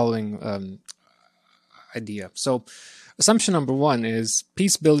on the following idea. So assumption number one is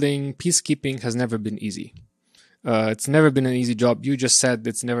peace building, peacekeeping has never been easy. It's never been an easy job. You just said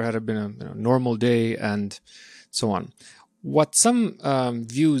it's never had been a normal day and so on. What some current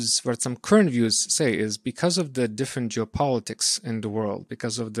views say is because of the different geopolitics in the world,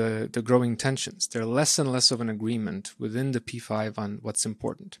 because of the growing tensions, there are less and less of an agreement within the P5 on what's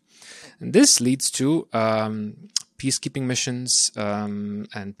important. And this leads to peacekeeping missions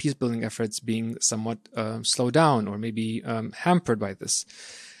and peace-building efforts being somewhat slowed down or maybe hampered by this.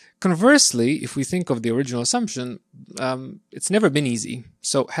 Conversely, if we think of the original assumption, it's never been easy.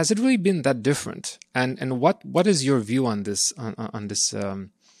 So has it really been that different? And what is your view on this idea?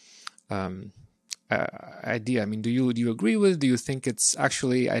 I mean, do you agree with? Do you think it's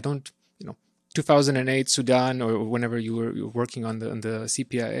actually 2008 Sudan or whenever you were working on the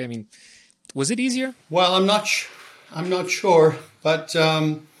CPIA? I mean, was it easier? Well, I'm not sure, but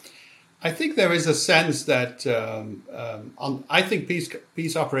I think there is a sense that I think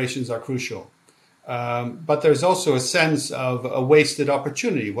peace operations are crucial, but there's also a sense of a wasted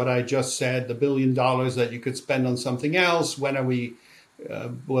opportunity. What I just said, the $1 billion that you could spend on something else. When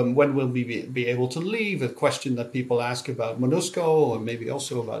will we be able to leave? A question that people ask about MONUSCO or maybe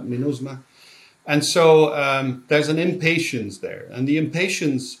also about MINUSMA. And so there's an impatience there. And the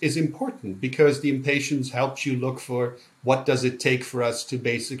impatience is important because the impatience helps you look for what does it take for us to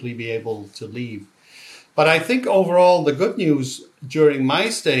basically be able to leave. But I think overall the good news during my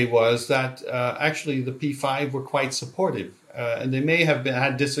stay was that actually the P5 were quite supportive. And they may have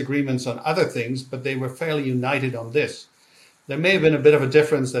had disagreements on other things, but they were fairly united on this. There may have been a bit of a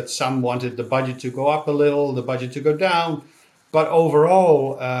difference that some wanted the budget to go up a little, the budget to go down. But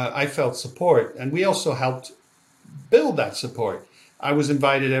overall, I felt support, and we also helped build that support. I was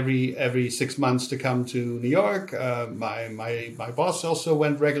invited every 6 months to come to New York. My boss also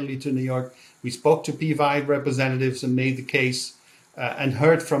went regularly to New York. We spoke to P5 representatives and made the case and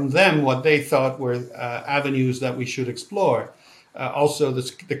heard from them what they thought were avenues that we should explore. Also,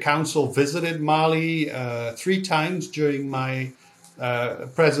 the council visited Mali 3 times during my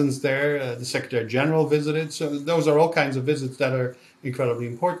presence there. The Secretary General visited. So those are all kinds of visits that are incredibly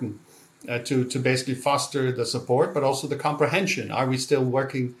important to basically foster the support, but also the comprehension. Are we still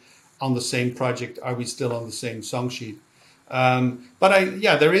working on the same project? Are we still on the same song sheet?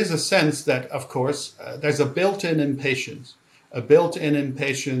 But there is a sense that, of course, there's a built-in impatience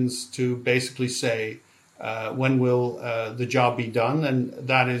to basically say, when will the job be done? And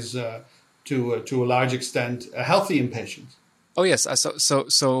that is, to a large extent, a healthy impatience. Oh yes,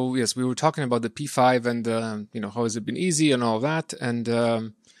 so yes, we were talking about the P5 and how has it been easy and all that, and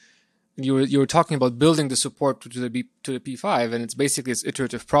you were talking about building the support to the P5, and it's basically this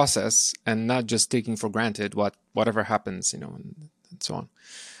iterative process and not just taking for granted whatever happens, and so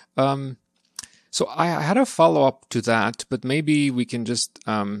on. So I had a follow up to that, but maybe we can just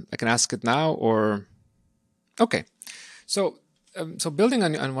I can ask it now or okay. So building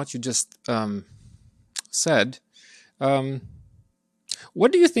on what you just said.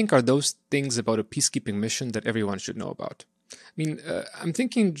 What do you think are those things about a peacekeeping mission that everyone should know about? I mean, I'm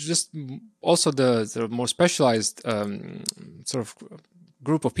thinking just also the more specialized sort of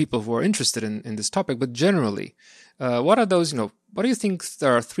group of people who are interested in this topic, but generally, what are those, what do you think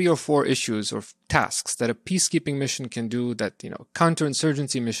there are 3 or 4 issues or tasks that a peacekeeping mission can do that,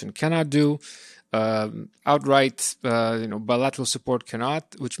 counterinsurgency mission cannot do, outright, bilateral support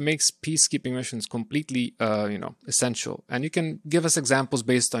cannot, which makes peacekeeping missions completely, essential. And you can give us examples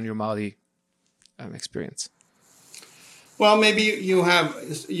based on your Mali experience. Well, maybe you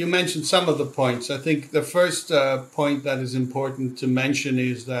mentioned some of the points. I think the first point that is important to mention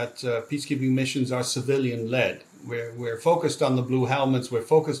is that peacekeeping missions are civilian-led. We're focused on the blue helmets, we're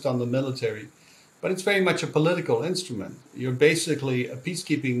focused on the military, but it's very much a political instrument. You're basically, a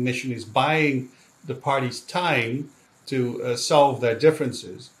peacekeeping mission is buying the parties time to solve their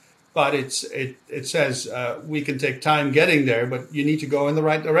differences. But it says we can take time getting there, but you need to go in the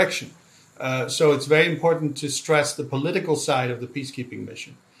right direction. So it's very important to stress the political side of the peacekeeping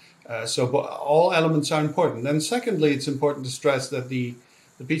mission. So all elements are important. And secondly, it's important to stress that the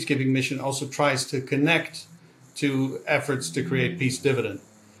peacekeeping mission also tries to connect to efforts to create peace dividend.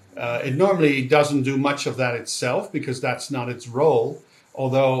 It normally doesn't do much of that itself because that's not its role.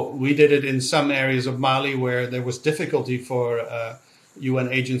 Although we did it in some areas of Mali where there was difficulty for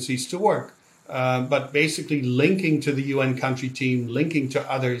UN agencies to work. But basically linking to the UN country team, linking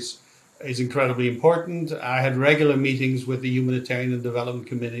to others is incredibly important. I had regular meetings with the humanitarian and development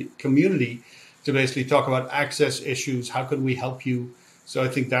community to basically talk about access issues. How can we help you? So I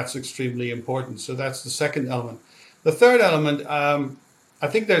think that's extremely important. So that's the second element. The third element, I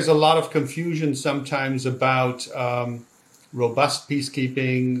think there's a lot of confusion sometimes about robust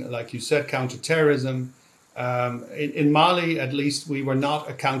peacekeeping, like you said, counterterrorism. In Mali, at least, we were not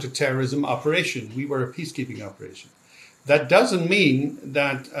a counterterrorism operation. We were a peacekeeping operation. That doesn't mean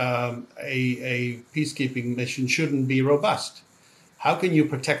that a peacekeeping mission shouldn't be robust. How can you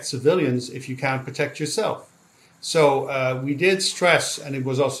protect civilians if you can't protect yourself? So we did stress, and it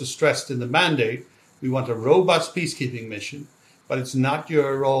was also stressed in the mandate, we want a robust peacekeeping mission, but it's not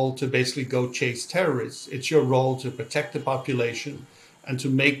your role to basically go chase terrorists. It's your role to protect the population and to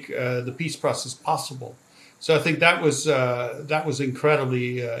make the peace process possible. So I think that was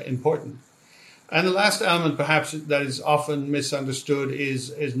incredibly important. And the last element, perhaps, that is often misunderstood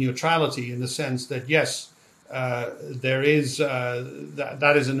is neutrality, in the sense that, yes, there is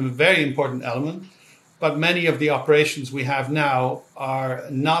that is a very important element. But many of the operations we have now are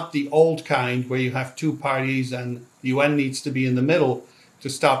not the old kind where you have two parties and the UN needs to be in the middle to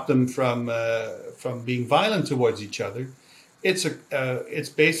stop them from being violent towards each other. It's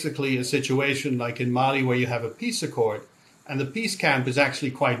basically a situation like in Mali where you have a peace accord, and the peace camp is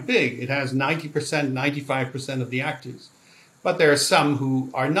actually quite big. It has 90%, 95% of the actors. But there are some who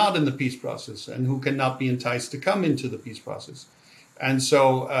are not in the peace process and who cannot be enticed to come into the peace process. And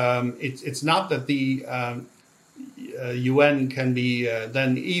so it's not that the UN can be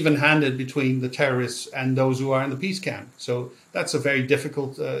then even-handed between the terrorists and those who are in the peace camp. So that's a very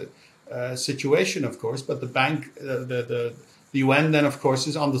difficult situation, of course. But the UN then, of course,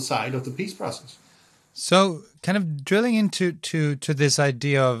 is on the side of the peace process. So kind of drilling into this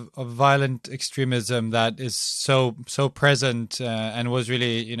idea of violent extremism that is so present and was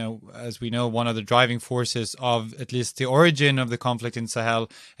really, as we know, one of the driving forces of at least the origin of the conflict in Sahel,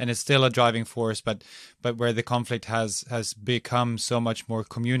 and is still a driving force, but where the conflict has become so much more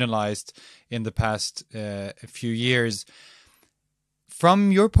communalized in the past few years.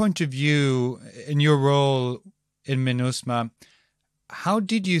 From your point of view, in your role in MINUSMA, how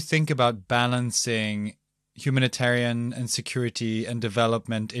did you think about balancing humanitarian and security and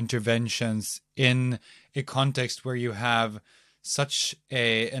development interventions in a context where you have such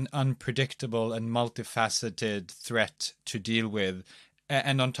an unpredictable and multifaceted threat to deal with?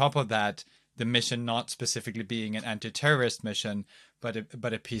 And on top of that, the mission not specifically being an anti-terrorist mission, but a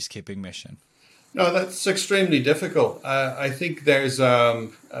peacekeeping mission. No, that's extremely difficult. I think there's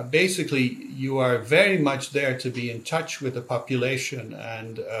basically you are very much there to be in touch with the population.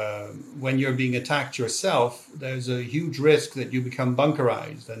 And when you're being attacked yourself, there's a huge risk that you become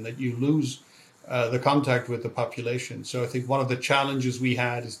bunkerized and that you lose the contact with the population. So I think one of the challenges we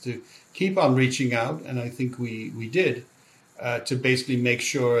had is to keep on reaching out. And I think we did to basically make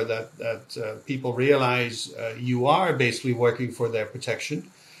sure that people realize you are basically working for their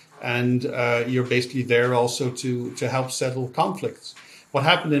protection. And you're basically there also to help settle conflicts. What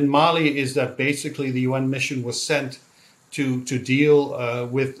happened in Mali is that basically the UN mission was sent to deal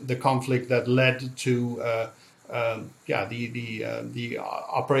with the conflict that led to the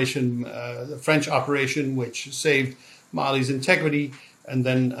operation, the French operation, which saved Mali's integrity. And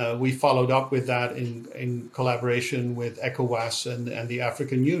then we followed up with that in collaboration with ECOWAS and the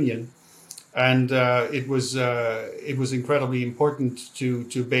African Union. And it was incredibly important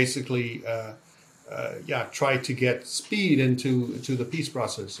to basically try to get speed into the peace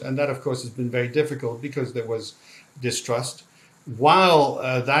process, and that of course has been very difficult because there was distrust. While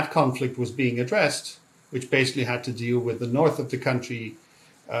that conflict was being addressed, which basically had to deal with the north of the country,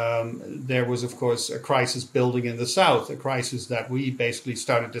 there was of course a crisis building in the south, a crisis that we basically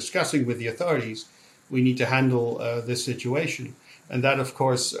started discussing with the authorities. We need to handle this situation. And that, of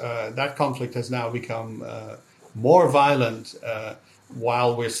course, that conflict has now become more violent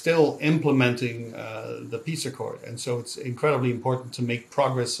while we're still implementing the peace accord. And so it's incredibly important to make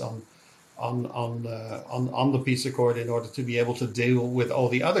progress on the peace accord in order to be able to deal with all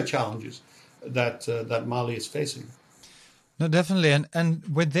the other challenges that Mali is facing. No, definitely. And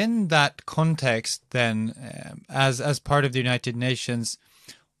within that context, then, as part of the United Nations,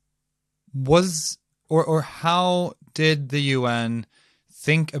 or how did the UN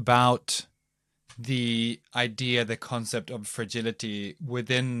think about the idea, the concept of fragility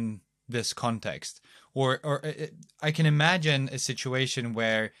within this context? Or I can imagine a situation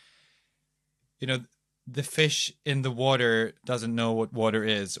where, the fish in the water doesn't know what water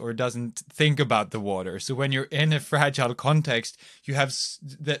is or doesn't think about the water. So when you're in a fragile context, you have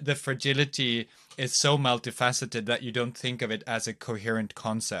the fragility is so multifaceted that you don't think of it as a coherent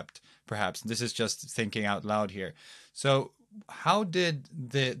concept, perhaps. This is just thinking out loud here. So how did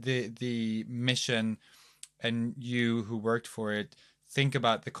the mission and you who worked for it think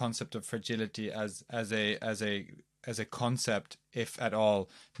about the concept of fragility as a concept, if at all,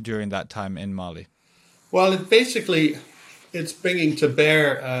 during that time in Mali? Well, it's bringing to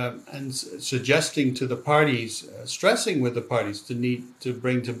bear and suggesting to the parties, stressing with the parties to need to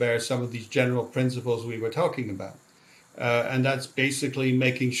bring to bear some of these general principles we were talking about. And that's basically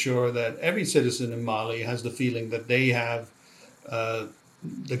making sure that every citizen in Mali has the feeling that they have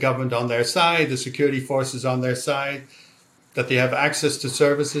the government on their side, the security forces on their side, that they have access to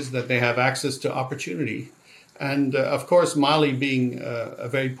services, that they have access to opportunity. And of course, Mali being a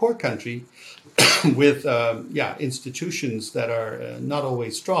very poor country with institutions that are not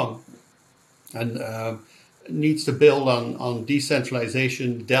always strong and needs to build on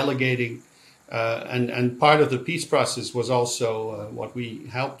decentralization, delegating. And part of the peace process was also what we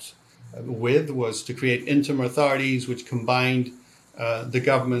helped with was to create interim authorities which combined the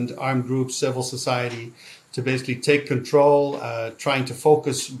government, armed groups, civil society, to basically take control, trying to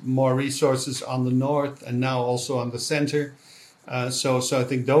focus more resources on the north and now also on the center. So I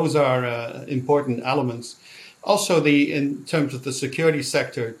think those are important elements. Also, in terms of the security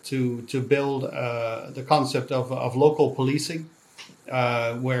sector, to build the concept of local policing,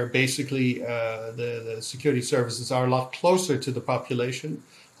 where basically the security services are a lot closer to the population,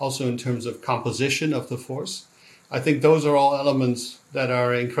 also in terms of composition of the force. I think those are all elements that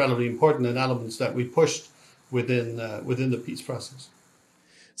are incredibly important and elements that we pushed within the peace process.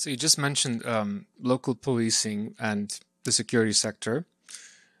 So you just mentioned local policing and the security sector.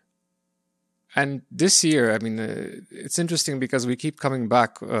 And this year, I mean, it's interesting because we keep coming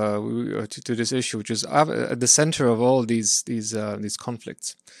back to this issue, which is at the center of all these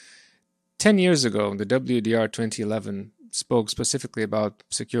conflicts. 10 years ago, the WDR 2011 spoke specifically about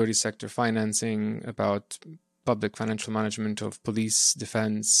security sector financing, about public financial management of police,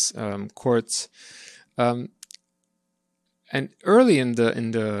 defense, courts. And early in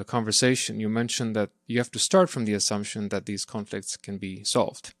the conversation, you mentioned that you have to start from the assumption that these conflicts can be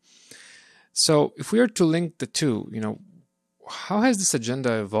solved. So if we are to link the two, how has this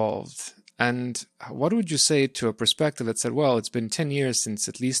agenda evolved? And what would you say to a perspective that said, well, it's been 10 years since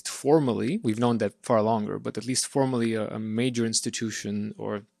at least formally, we've known that far longer, but at least formally a major institution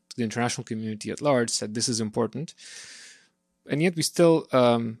or the international community at large said this is important. And yet we still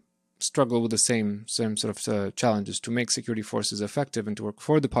struggle with the same sort of challenges to make security forces effective and to work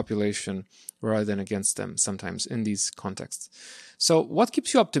for the population rather than against them sometimes in these contexts. So what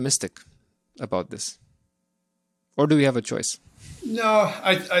keeps you optimistic about this? Or do we have a choice? No,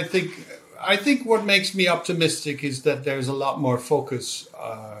 I think what makes me optimistic is that there's a lot more focus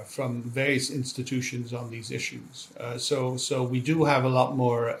from various institutions on these issues. So we do have a lot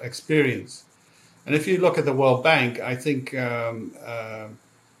more experience. And if you look at the World Bank, I think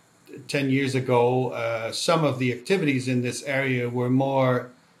 10 years ago, some of the activities in this area were more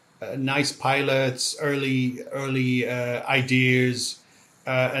nice pilots, early ideas,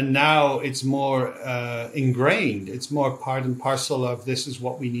 and now it's more ingrained. It's more part and parcel of this is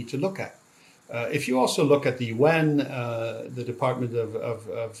what we need to look at. If you also look at the UN, the Department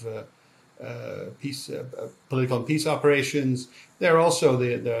of Peace, Political and Peace Operations, they're also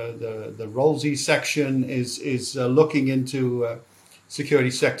the ROLSI section is looking into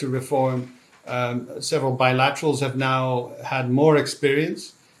security sector reform. Several bilaterals have now had more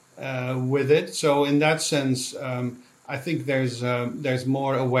experience with it. So in that sense, I think there's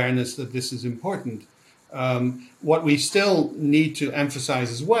more awareness that this is important. What we still need to emphasize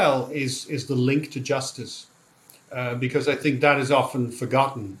as well is the link to justice, because I think that is often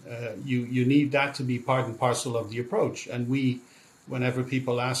forgotten. You need that to be part and parcel of the approach. And whenever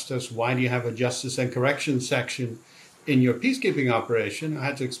people asked us, why do you have a justice and corrections section in your peacekeeping operation, I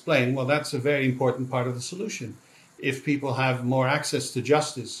had to explain, well, that's a very important part of the solution. If people have more access to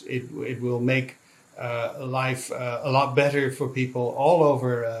justice, it will make life a lot better for people all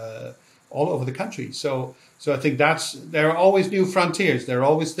over the country. So I think there are always new frontiers. There are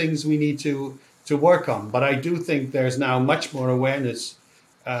always things we need to work on. But I do think there's now much more awareness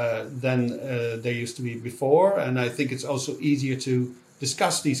than there used to be before. And I think it's also easier to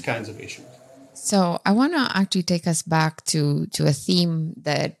discuss these kinds of issues. So I want to actually take us back to a theme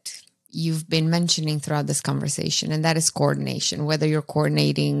that you've been mentioning throughout this conversation, and that is coordination, whether you're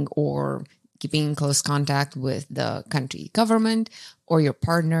coordinating or keeping in close contact with the country government or your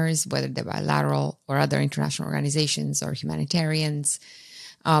partners, whether they're bilateral or other international organizations or humanitarians.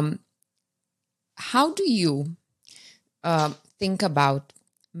 How do you think about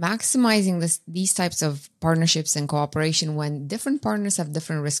maximizing these types of partnerships and cooperation when different partners have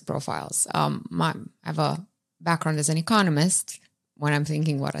different risk profiles? I have a background as an economist when I'm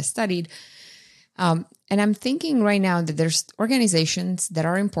thinking what I studied. And I'm thinking right now that there's organizations that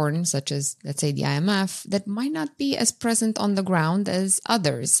are important, such as, let's say, the IMF, that might not be as present on the ground as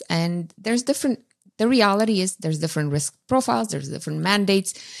others. And the reality is there's different risk profiles, there's different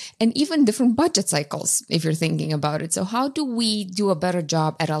mandates, and even different budget cycles, if you're thinking about it. So how do we do a better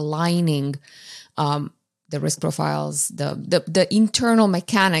job at aligning the risk profiles, the internal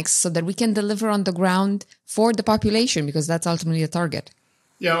mechanics, so that we can deliver on the ground for the population, because that's ultimately the target?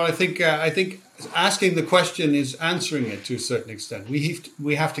 Yeah, well, I think asking the question is answering it to a certain extent.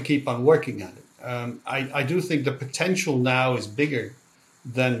 We have to keep on working at it. I do think the potential now is bigger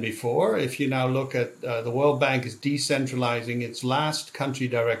than before. If you now look at the World Bank is decentralizing its last country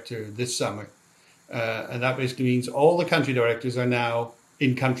director this summer, and that basically means all the country directors are now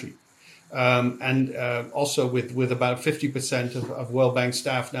in country, and also with about 50% of World Bank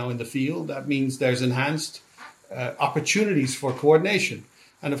staff now in the field. That means there's enhanced opportunities for coordination.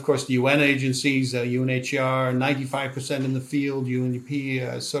 And of course, the UN agencies, UNHCR, 95% in the field,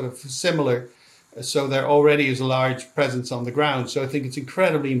 UNDP, sort of similar. So there already is a large presence on the ground. So I think it's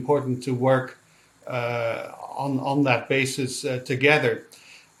incredibly important to work on that basis together.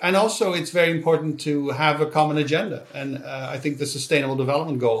 And also, it's very important to have a common agenda. And I think the Sustainable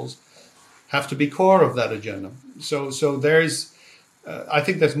Development Goals have to be core of that agenda. So there's, I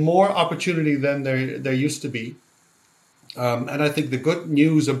think there's more opportunity than there used to be. And I think the good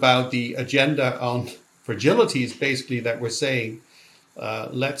news about the agenda on fragility is basically that we're saying,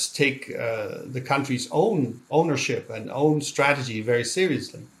 let's take the country's own ownership and own strategy very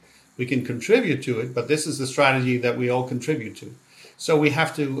seriously. We can contribute to it, but this is the strategy that we all contribute to. So we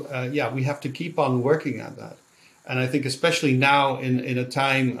have to keep on working at that. And I think especially now in a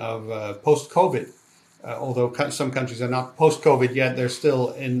time of post-COVID, although some countries are not post-COVID yet, they're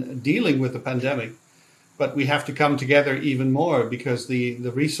still in dealing with the pandemic. But we have to come together even more, because the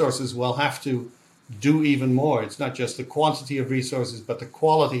resources will have to do even more. It's not just the quantity of resources, but the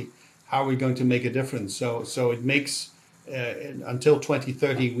quality. How are we going to make a difference? So it makes, until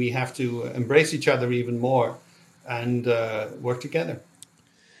 2030, we have to embrace each other even more and work together.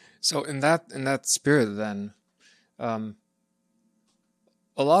 So in that spirit, then,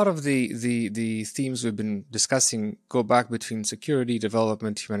 a lot of the themes we've been discussing go back between security,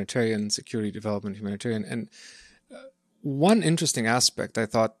 development, humanitarian, security, development, humanitarian. And one interesting aspect I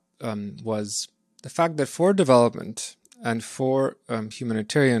thought was the fact that for development and for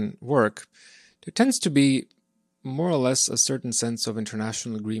humanitarian work, there tends to be more or less a certain sense of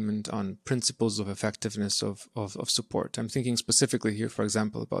international agreement on principles of effectiveness of support. I'm thinking specifically here, for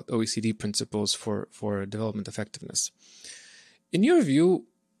example, about OECD principles for development effectiveness. In your view,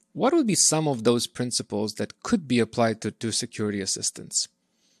 what would be some of those principles that could be applied to security assistance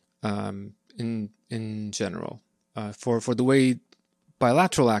in general for the way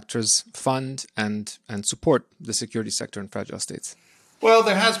bilateral actors fund and support the security sector in fragile states? Well,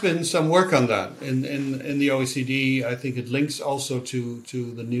 there has been some work on that in the OECD. I think it links also to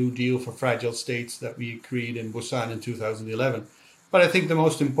the New Deal for Fragile States that we agreed in Busan in 2011. But I think the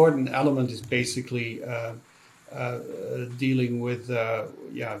most important element is basically dealing with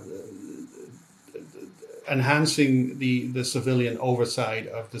enhancing the civilian oversight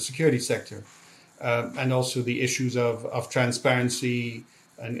of the security sector, and also the issues of transparency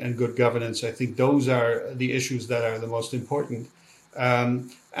and good governance. I think those are the issues that are the most important.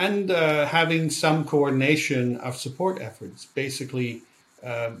 And having some coordination of support efforts, basically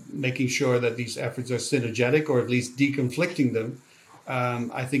making sure that these efforts are synergetic, or at least deconflicting them.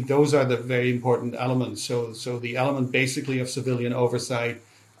 I think those are the very important elements. So the element basically of civilian oversight,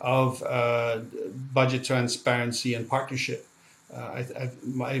 of budget transparency and partnership.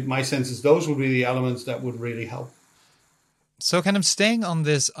 My sense is those would be the elements that would really help. So kind of staying on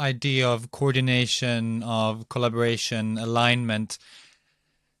this idea of coordination, of collaboration, alignment,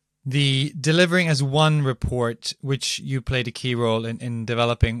 the Delivering as One report, which you played a key role in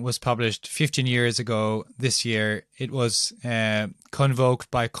developing, was published 15 years ago this year. It was convoked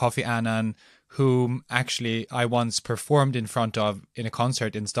by Kofi Annan, whom actually I once performed in front of in a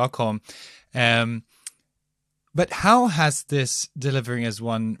concert in Stockholm. But how has this Delivering as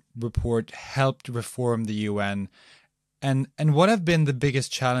One report helped reform the UN? And what have been the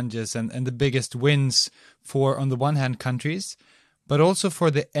biggest challenges and the biggest wins for, on the one hand, countries, but also for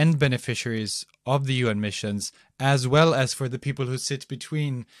the end beneficiaries of the UN missions, as well as for the people who sit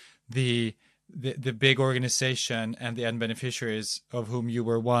between the big organization and the end beneficiaries, of whom you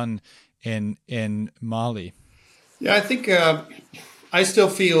were one in Mali? Yeah, I think I still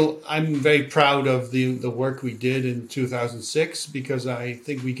feel I'm very proud of the work we did in 2006, because I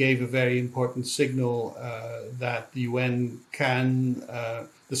think we gave a very important signal that the UN can,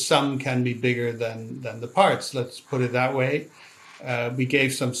 the sum can be bigger than the parts. Let's put it that way. We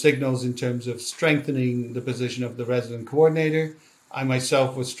gave some signals in terms of strengthening the position of the resident coordinator. I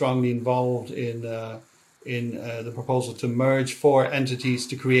myself was strongly involved in the proposal to merge 4 entities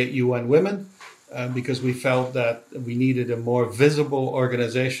to create UN Women, because we felt that we needed a more visible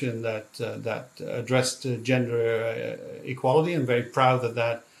organization that addressed gender equality. I'm very proud that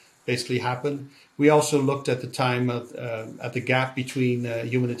that basically happened. We also looked at the time at the gap between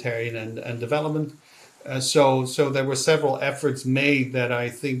humanitarian and development. So there were several efforts made that I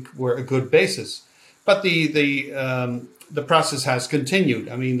think were a good basis. But the process has continued.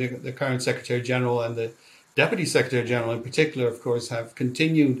 I mean, the current Secretary General and the Deputy Secretary General in particular, of course, have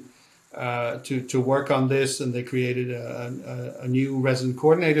continued to work on this, and they created a new resident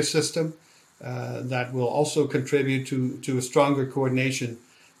coordinator system that will also contribute to a stronger coordination.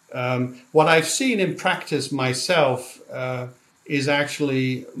 What I've seen in practice myself is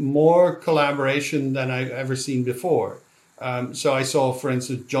actually more collaboration than I've ever seen before. So I saw, for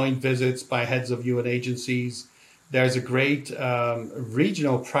instance, joint visits by heads of UN agencies. There's a great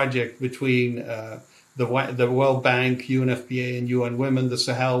regional project between the World Bank, UNFPA, and UN Women, the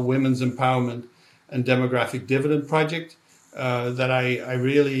Sahel Women's Empowerment and Demographic Dividend Project, that I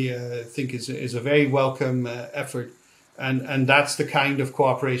really think is a very welcome effort. And that's the kind of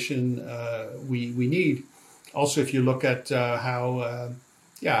cooperation we need. Also, if you look at how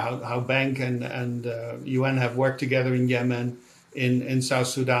Bank and UN have worked together in Yemen, in South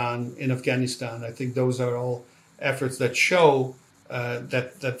Sudan, in Afghanistan, I think those are all efforts that show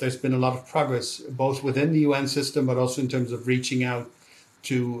that there's been a lot of progress, both within the UN system, but also in terms of reaching out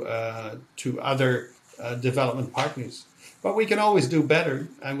to other development partners. But we can always do better,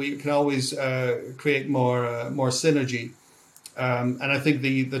 and we can always create more synergy. And I think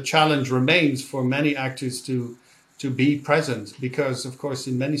the challenge remains for many actors to be present, because, of course,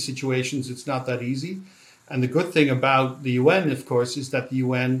 in many situations it's not that easy. And the good thing about the UN, of course, is that the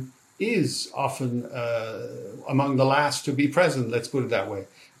UN is often among the last to be present. Let's put it that way,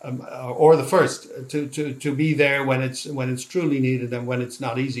 or the first to be there when it's truly needed and when it's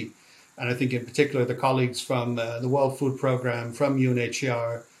not easy. And I think in particular the colleagues from the World Food Programme, from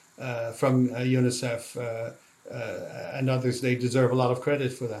UNHCR, from UNICEF, and others, they deserve a lot of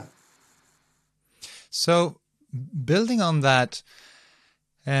credit for that. So, building on that,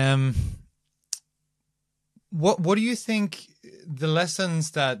 what do you think the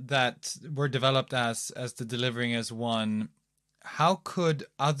lessons that were developed as the Delivering as One? How could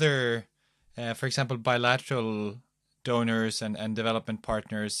other, for example, bilateral donors and development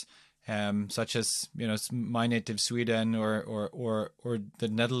partners, such as my native Sweden or the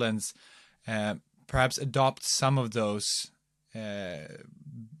Netherlands, perhaps adopt some of those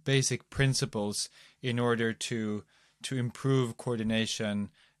basic principles in order to improve coordination?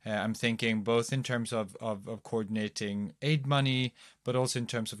 I'm thinking both in terms of coordinating aid money, but also in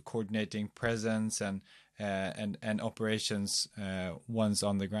terms of coordinating presence and operations once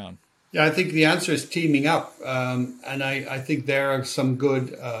on the ground. Yeah, I think the answer is teaming up, and I think there are some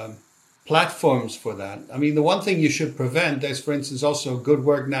good platforms for that. I mean, the one thing you should prevent is, for instance, also good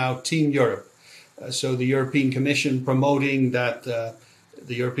work now, Team Europe. So the European Commission promoting that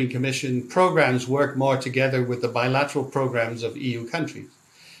the European Commission programs work more together with the bilateral programs of EU countries.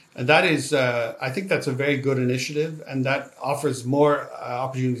 And that is, I think that's a very good initiative, and that offers more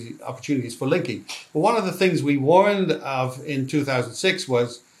opportunities for linking. But one of the things we warned of in 2006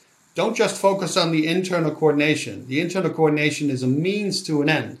 was, don't just focus on the internal coordination. The internal coordination is a means to an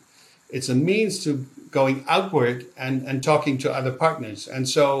end. It's a means to going outward and talking to other partners. And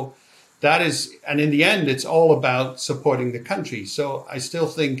so that is, and in the end, it's all about supporting the country. So I still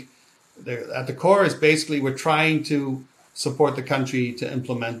think at the core is basically we're trying to support the country to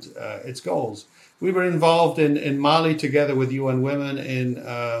implement its goals. We were involved in Mali together with UN Women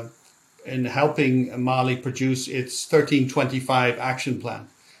in helping Mali produce its 1325 action plan.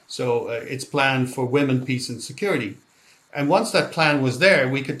 So its plan for women, peace and security. And once that plan was there,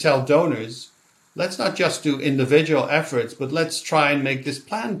 we could tell donors, let's not just do individual efforts, but let's try and make this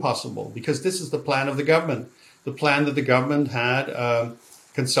plan possible, because this is the plan of the government, the plan that the government had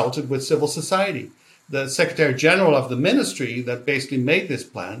consulted with civil society. The Secretary General of the ministry that basically made this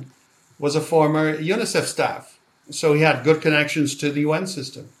plan was a former UNICEF staff. So he had good connections to the UN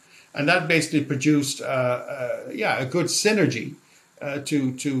system. And that basically produced, a good synergy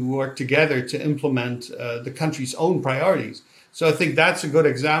to work together to implement the country's own priorities. So I think that's a good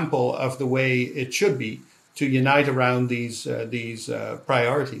example of the way it should be, to unite around these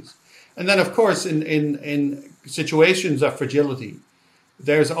priorities. And then, of course, in situations of fragility,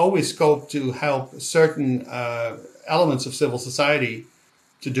 there's always scope to help certain elements of civil society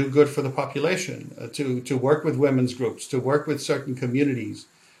to do good for the population, to work with women's groups, to work with certain communities.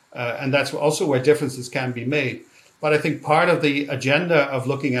 And that's also where differences can be made. But I think part of the agenda of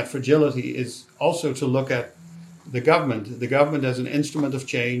looking at fragility is also to look at the government as an instrument of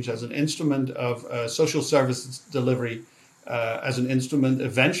change, as an instrument of social services delivery, as an instrument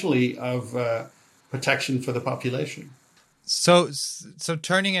eventually of protection for the population. So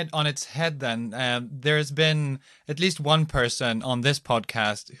turning it on its head then, there's been at least one person on this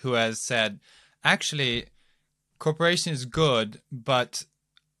podcast who has said, actually, cooperation is good, but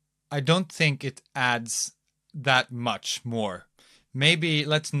I don't think it adds that much more. Maybe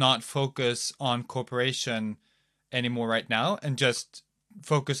let's not focus on cooperation anymore right now and just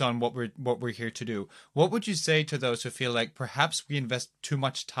focus on what we're here to do. What would you say to those who feel like perhaps we invest too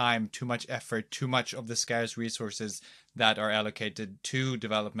much time, too much effort, too much of the scarce resources that are allocated to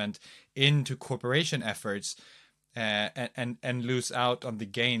development into cooperation efforts, and lose out on the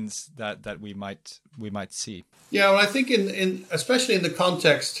gains that we might see? Yeah, well, I think in especially in the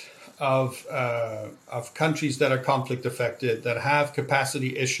context of countries that are conflict affected, that have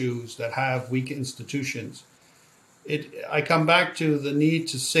capacity issues, that have weak institutions, I come back to the need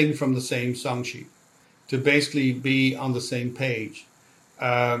to sing from the same song sheet, to basically be on the same page.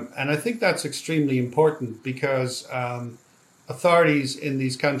 And I think that's extremely important because authorities in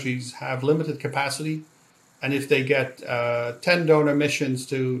these countries have limited capacity. And if they get 10 donor missions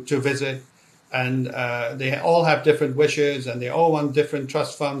to visit, and they all have different wishes, and they all want different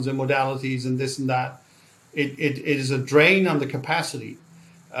trust funds and modalities and this and that, it is a drain on the capacity.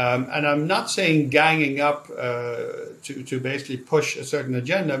 And I'm not saying ganging up to basically push a certain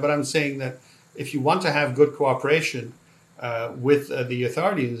agenda, but I'm saying that if you want to have good cooperation with the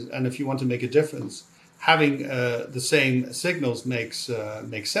authorities, and if you want to make a difference, having the same signals makes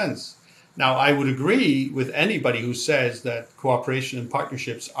sense. Now, I would agree with anybody who says that cooperation and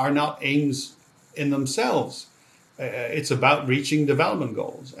partnerships are not aims in themselves. It's about reaching development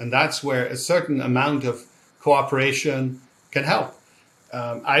goals, and that's where a certain amount of cooperation can help.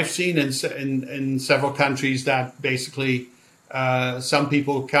 I've seen in several countries that basically some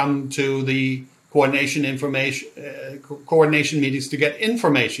people come to the coordination meetings to get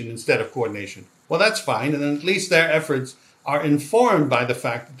information instead of coordination. Well, that's fine, and then at least their efforts are informed by the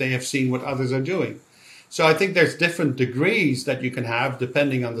fact that they have seen what others are doing. So I think there's different degrees that you can have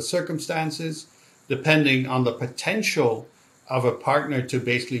depending on the circumstances, depending on the potential of a partner to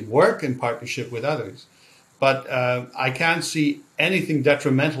basically work in partnership with others. But I can't see anything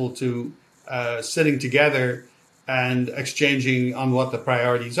detrimental to sitting together and exchanging on what the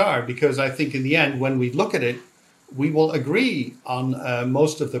priorities are, because I think in the end, when we look at it, we will agree on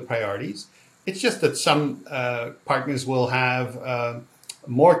most of the priorities. It's just that some partners will have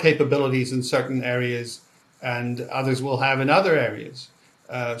more capabilities in certain areas and others will have in other areas.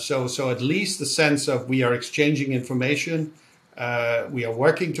 So at least the sense of we are exchanging information, we are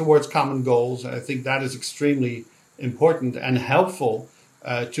working towards common goals. I think that is extremely important and helpful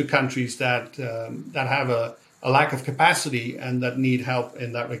to countries that have a lack of capacity and that need help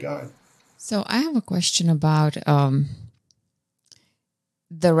in that regard. So I have a question about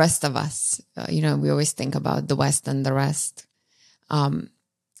the rest of us. We always think about the West and the rest.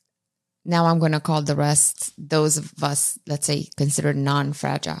 Now I'm going to call the rest those of us, let's say, considered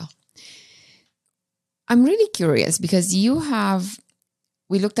non-fragile. I'm really curious because we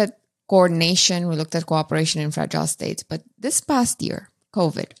looked at coordination, we looked at cooperation in fragile states, but this past year,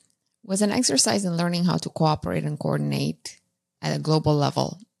 COVID, was an exercise in learning how to cooperate and coordinate at a global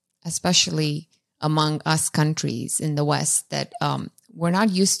level, especially among us countries in the West that we're not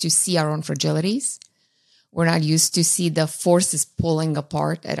used to see our own fragilities. We're not used to see the forces pulling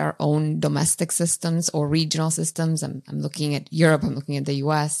apart at our own domestic systems or regional systems. I'm looking at Europe, I'm looking at the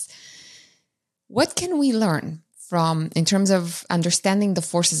US. What can we learn in terms of understanding the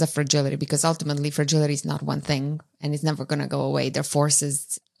forces of fragility? Because ultimately fragility is not one thing and it's never going to go away. There are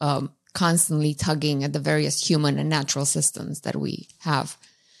forces constantly tugging at the various human and natural systems that we have.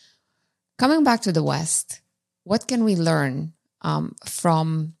 Coming back to the West, what can we learn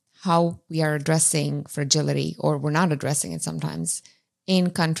from how we are addressing fragility, or we're not addressing it sometimes, in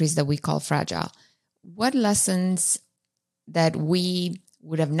countries that we call fragile? What lessons that we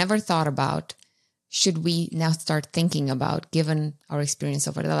would have never thought about should we now start thinking about, given our experience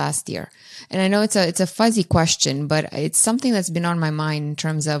over the last year? And I know it's a fuzzy question, but it's something that's been on my mind in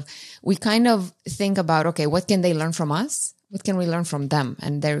terms of, we kind of think about, okay, what can they learn from us? What can we learn from them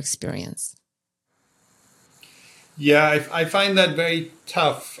and their experience? Yeah, I find that very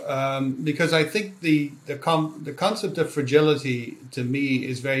tough because I think the concept of fragility to me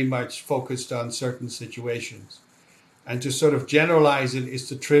is very much focused on certain situations, and to sort of generalize it is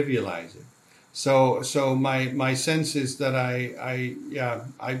to trivialize it. So my sense is that I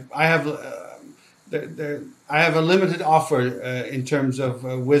have I have a limited offer in terms of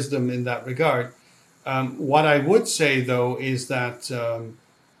wisdom in that regard. What I would say though is that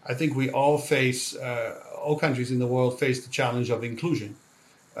I think we all face. All countries in the world face the challenge of inclusion,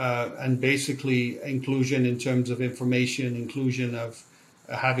 and basically inclusion in terms of information, inclusion of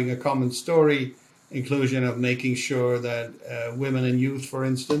having a common story, inclusion of making sure that women and youth, for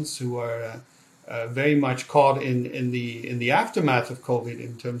instance, who are very much caught in the aftermath of COVID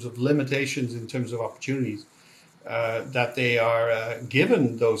in terms of limitations, in terms of opportunities, that they are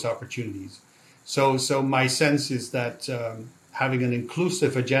given those opportunities. So my sense is that having an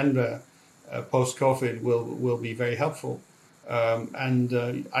inclusive agenda post-COVID will be very helpful. I'm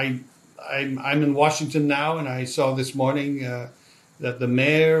in Washington now, and I saw this morning that the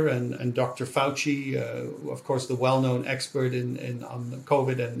mayor and Dr. Fauci, of course, the well-known expert on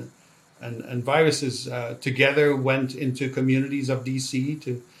COVID and viruses, together went into communities of DC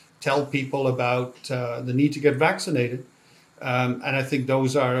to tell people about the need to get vaccinated. And I think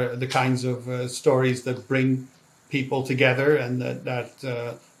those are the kinds of stories that bring people together and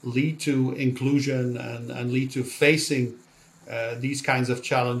that lead to inclusion and lead to facing these kinds of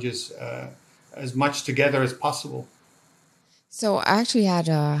challenges as much together as possible. So I actually had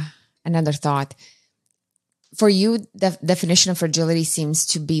another thought. For you, the definition of fragility seems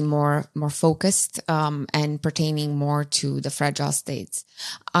to be more focused and pertaining more to the fragile states.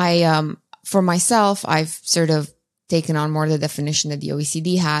 For myself, I've sort of taken on more the definition that the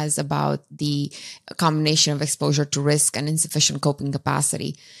OECD has about the combination of exposure to risk and insufficient coping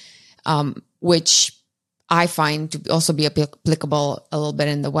capacity, which I find to also be applicable a little bit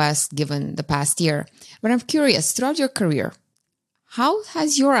in the West, given the past year. But I'm curious, throughout your career, how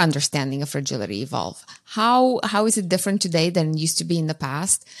has your understanding of fragility evolved? How is it different today than it used to be in the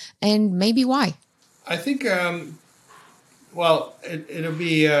past? And maybe why? I think, well, it'll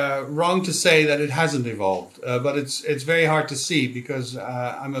be wrong to say that it hasn't evolved, but it's very hard to see because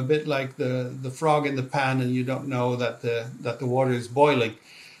I'm a bit like the frog in the pan, and you don't know that the water is boiling.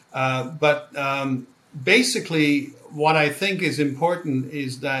 But basically, what I think is important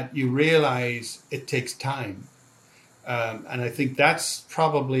is that you realize it takes time. And I think that's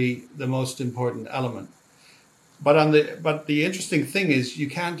probably the most important element. But the interesting thing is you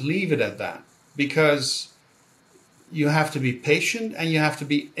can't leave it at that, because you have to be patient and you have to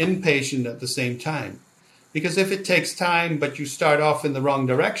be impatient at the same time. Because if it takes time, but you start off in the wrong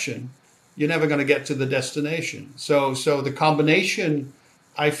direction, you're never going to get to the destination. So the combination,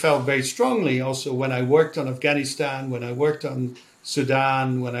 I felt very strongly also when I worked on Afghanistan, when I worked on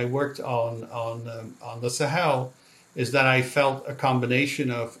Sudan, when I worked on the Sahel, is that I felt a combination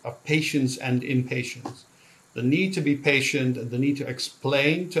of patience and impatience. The need to be patient and the need to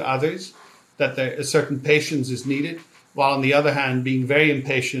explain to others that a certain patience is needed, while on the other hand being very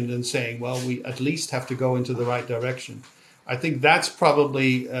impatient and saying, well, we at least have to go into the right direction. I think that's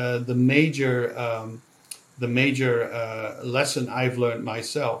probably the major lesson I've learned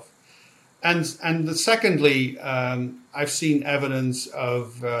myself. And secondly, I've seen evidence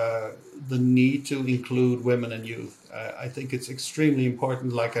of the need to include women and youth. I think it's extremely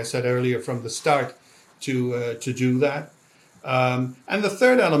important, like I said earlier, from the start to do that. And the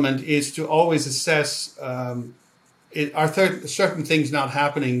third element is to always assess, are certain things not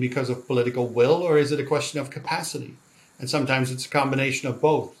happening because of political will, or is it a question of capacity? And sometimes it's a combination of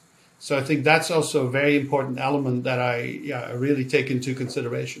both. So I think that's also a very important element that I really take into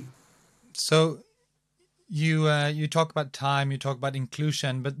consideration. So you talk about time, you talk about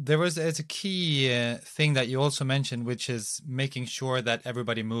inclusion, but there's a key thing that you also mentioned, which is making sure that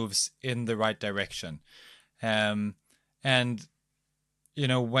everybody moves in the right direction. And, you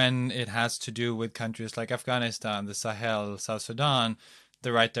know, when it has to do with countries like Afghanistan, the Sahel, South Sudan,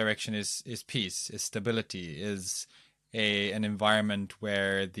 the right direction is peace, is stability, is an environment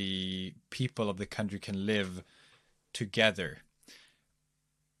where the people of the country can live together.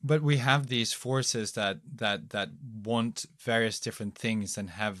 But we have these forces that want various different things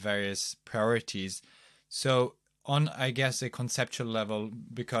and have various priorities. So on, I guess, a conceptual level,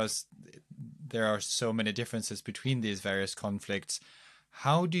 because there are so many differences between these various conflicts,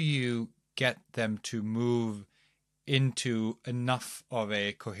 how do you get them to move into enough of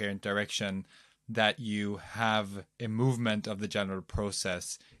a coherent direction that you have a movement of the general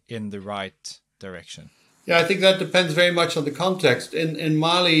process in the right direction? Yeah, I think that depends very much on the context. In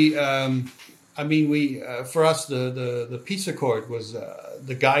Mali, for us, the peace accord was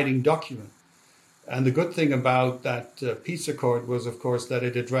the guiding document. And the good thing about that peace accord was, of course, that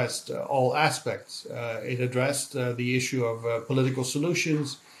it addressed all aspects. It addressed the issue of political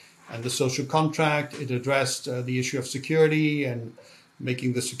solutions and the social contract. It addressed the issue of security and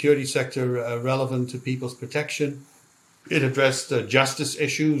making the security sector relevant to people's protection. It addressed justice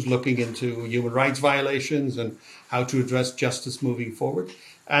issues, looking into human rights violations and how to address justice moving forward.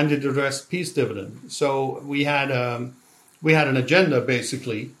 And it addressed peace dividend. So we had an agenda,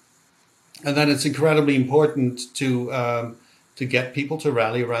 basically. And then it's incredibly important to get people to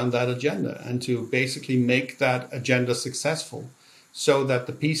rally around that agenda and to basically make that agenda successful so that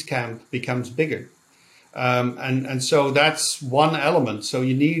the peace camp becomes bigger. And so that's one element. So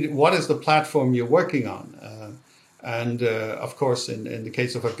you need, what is the platform you're working on? Of course, in the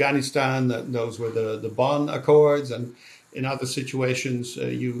case of Afghanistan, those were the Bonn Accords. And in other situations,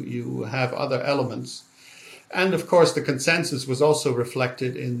 you have other elements. And of course, the consensus was also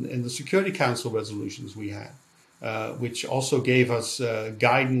reflected in the Security Council resolutions we had, which also gave us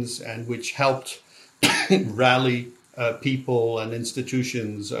guidance and which helped rally people and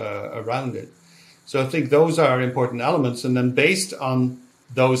institutions around it. So I think those are important elements. And then based on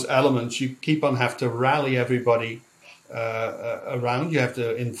those elements, you keep on have to rally everybody around. You have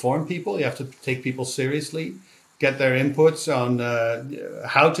to inform people. You have to take people seriously, get their inputs on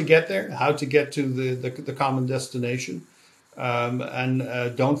how to get there, how to get to the common destination.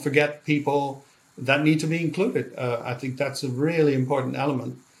 And don't forget people that need to be included. I think that's a really important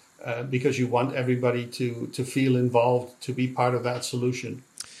element because you want everybody to feel involved, to be part of that solution.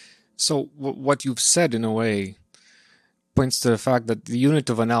 So what you've said, in a way, points to the fact that the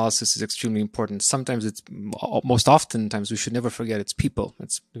unit of analysis is extremely important. Sometimes most oftentimes we should never forget it's people.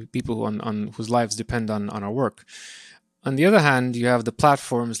 It's people on whose lives depend on our work. On the other hand, you have the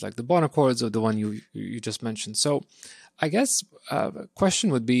platforms like the Bonn Accords or the one you just mentioned. So I guess a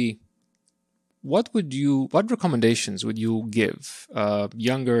question would be, what recommendations would you give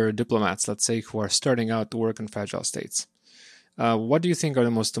younger diplomats, let's say, who are starting out to work in fragile states? What do you think are the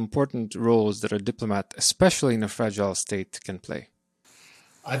most important roles that a diplomat, especially in a fragile state, can play?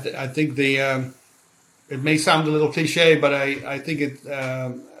 I think it may sound a little cliche, but I think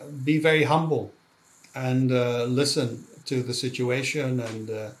be very humble and listen to the situation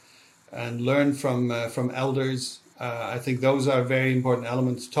and learn from elders. I think those are very important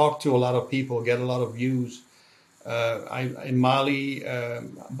elements. Talk to a lot of people, get a lot of views. In Mali,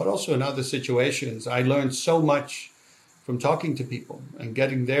 but also in other situations, I learned so much from talking to people and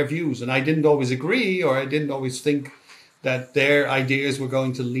getting their views. And I didn't always agree, or I didn't always think that their ideas were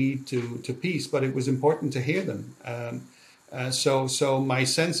going to lead to peace, but it was important to hear them. So my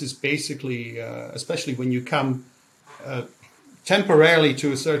sense is basically, especially when you come temporarily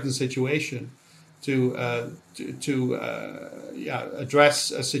to a certain situation, to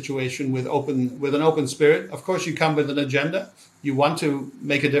address a situation with an open spirit. Of course, you come with an agenda. You want to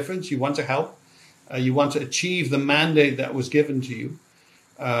make a difference. You want to help. You want to achieve the mandate that was given to you.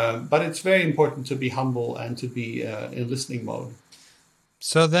 But it's very important to be humble and to be in listening mode.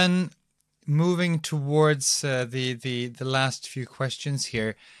 So then, moving towards the last few questions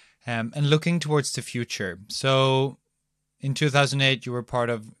here, and looking towards the future. So in 2008, you were part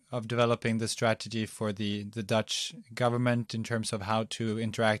of developing the strategy for the Dutch government in terms of how to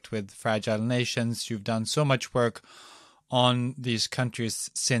interact with fragile nations. You've done so much work on these countries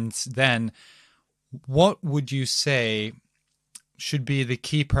since then. What would you say should be the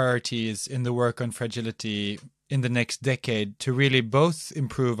key priorities in the work on fragility in the next decade to really both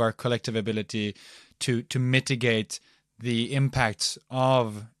improve our collective ability to mitigate the impacts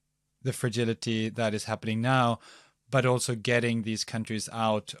of the fragility that is happening now, but also getting these countries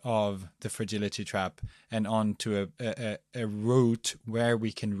out of the fragility trap and onto a route where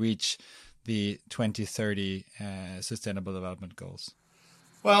we can reach the 2030 Sustainable Development Goals?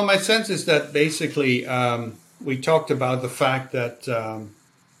 Well, my sense is that basically we talked about the fact that a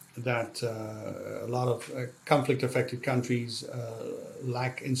lot of conflict-affected countries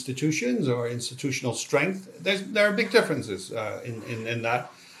lack institutions or institutional strength. There are big differences in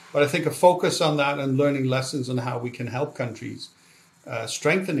that. But I think a focus on that and learning lessons on how we can help countries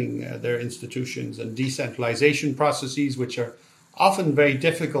strengthening their institutions and decentralization processes, which are often very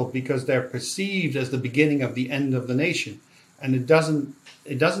difficult because they're perceived as the beginning of the end of the nation. And it doesn't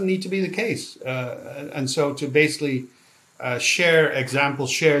need to be the case. And so to basically share examples,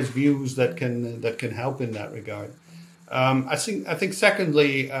 shares views that can help in that regard. I think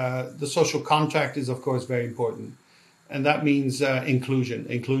secondly, the social contract is of course very important, and that means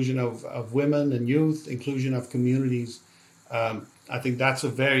inclusion of women and youth, inclusion of communities. I think that's a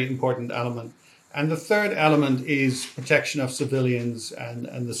very important element. And the third element is protection of civilians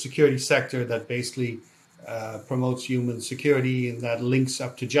and the security sector that basically promotes human security and that links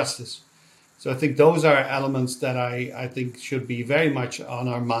up to justice. So I think those are elements that I think should be very much on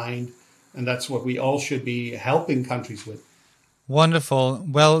our mind, and that's what we all should be helping countries with. Wonderful.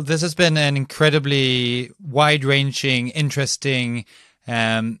 Well, this has been an incredibly wide-ranging, interesting,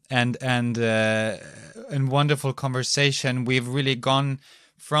 and wonderful conversation. We've really gone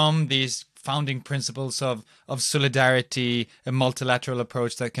from these founding principles of solidarity, a multilateral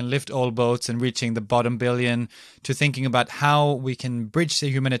approach that can lift all boats and reaching the bottom billion, to thinking about how we can bridge the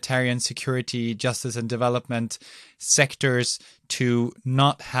humanitarian, security, justice and development sectors to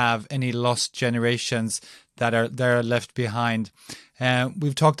not have any lost generations that are left behind.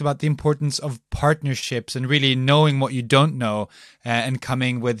 We've talked about the importance of partnerships and really knowing what you don't know, and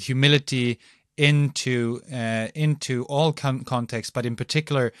coming with humility into all contexts, but in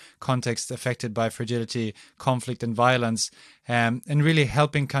particular contexts affected by fragility, conflict and violence, and really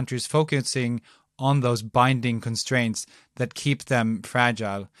helping countries focusing on those binding constraints that keep them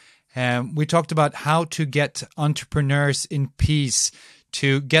fragile. We talked about how to get entrepreneurs in peace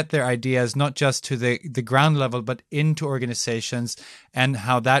to get their ideas not just to the ground level, but into organizations, and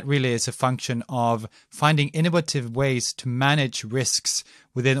how that really is a function of finding innovative ways to manage risks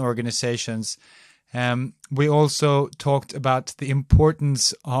within organizations. We also talked about the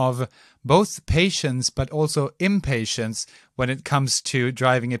importance of both patience but also impatience when it comes to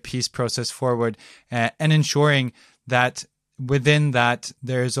driving a peace process forward, and ensuring that within that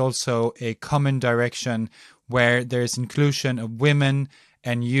there is also a common direction where there's inclusion of women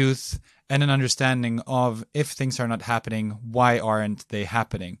and youth and an understanding of, if things are not happening, why aren't they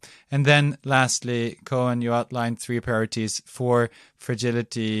happening? And then lastly, Koen, you outlined 3 priorities for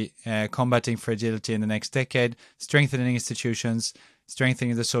fragility, combating fragility in the next decade: strengthening institutions,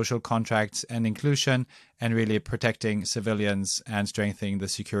 strengthening the social contracts and inclusion, and really protecting civilians and strengthening the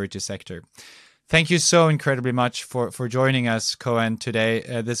security sector. Thank you so incredibly much for joining us, Koen,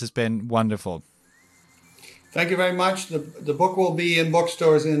 today. This has been wonderful. Thank you very much. The book will be in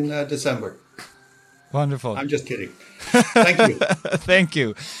bookstores in December. Wonderful. I'm just kidding. Thank you. Thank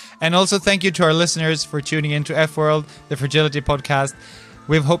you. And also thank you to our listeners for tuning in to F-World, the Fragility Podcast.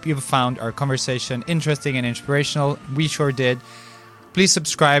 We hope you've found our conversation interesting and inspirational. We sure did. Please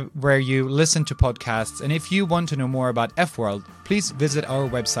subscribe where you listen to podcasts. And if you want to know more about F-World, please visit our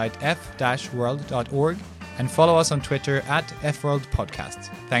website, f-world.org, and follow us on Twitter @FWorldPodcast.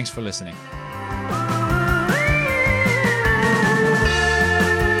 Thanks for listening.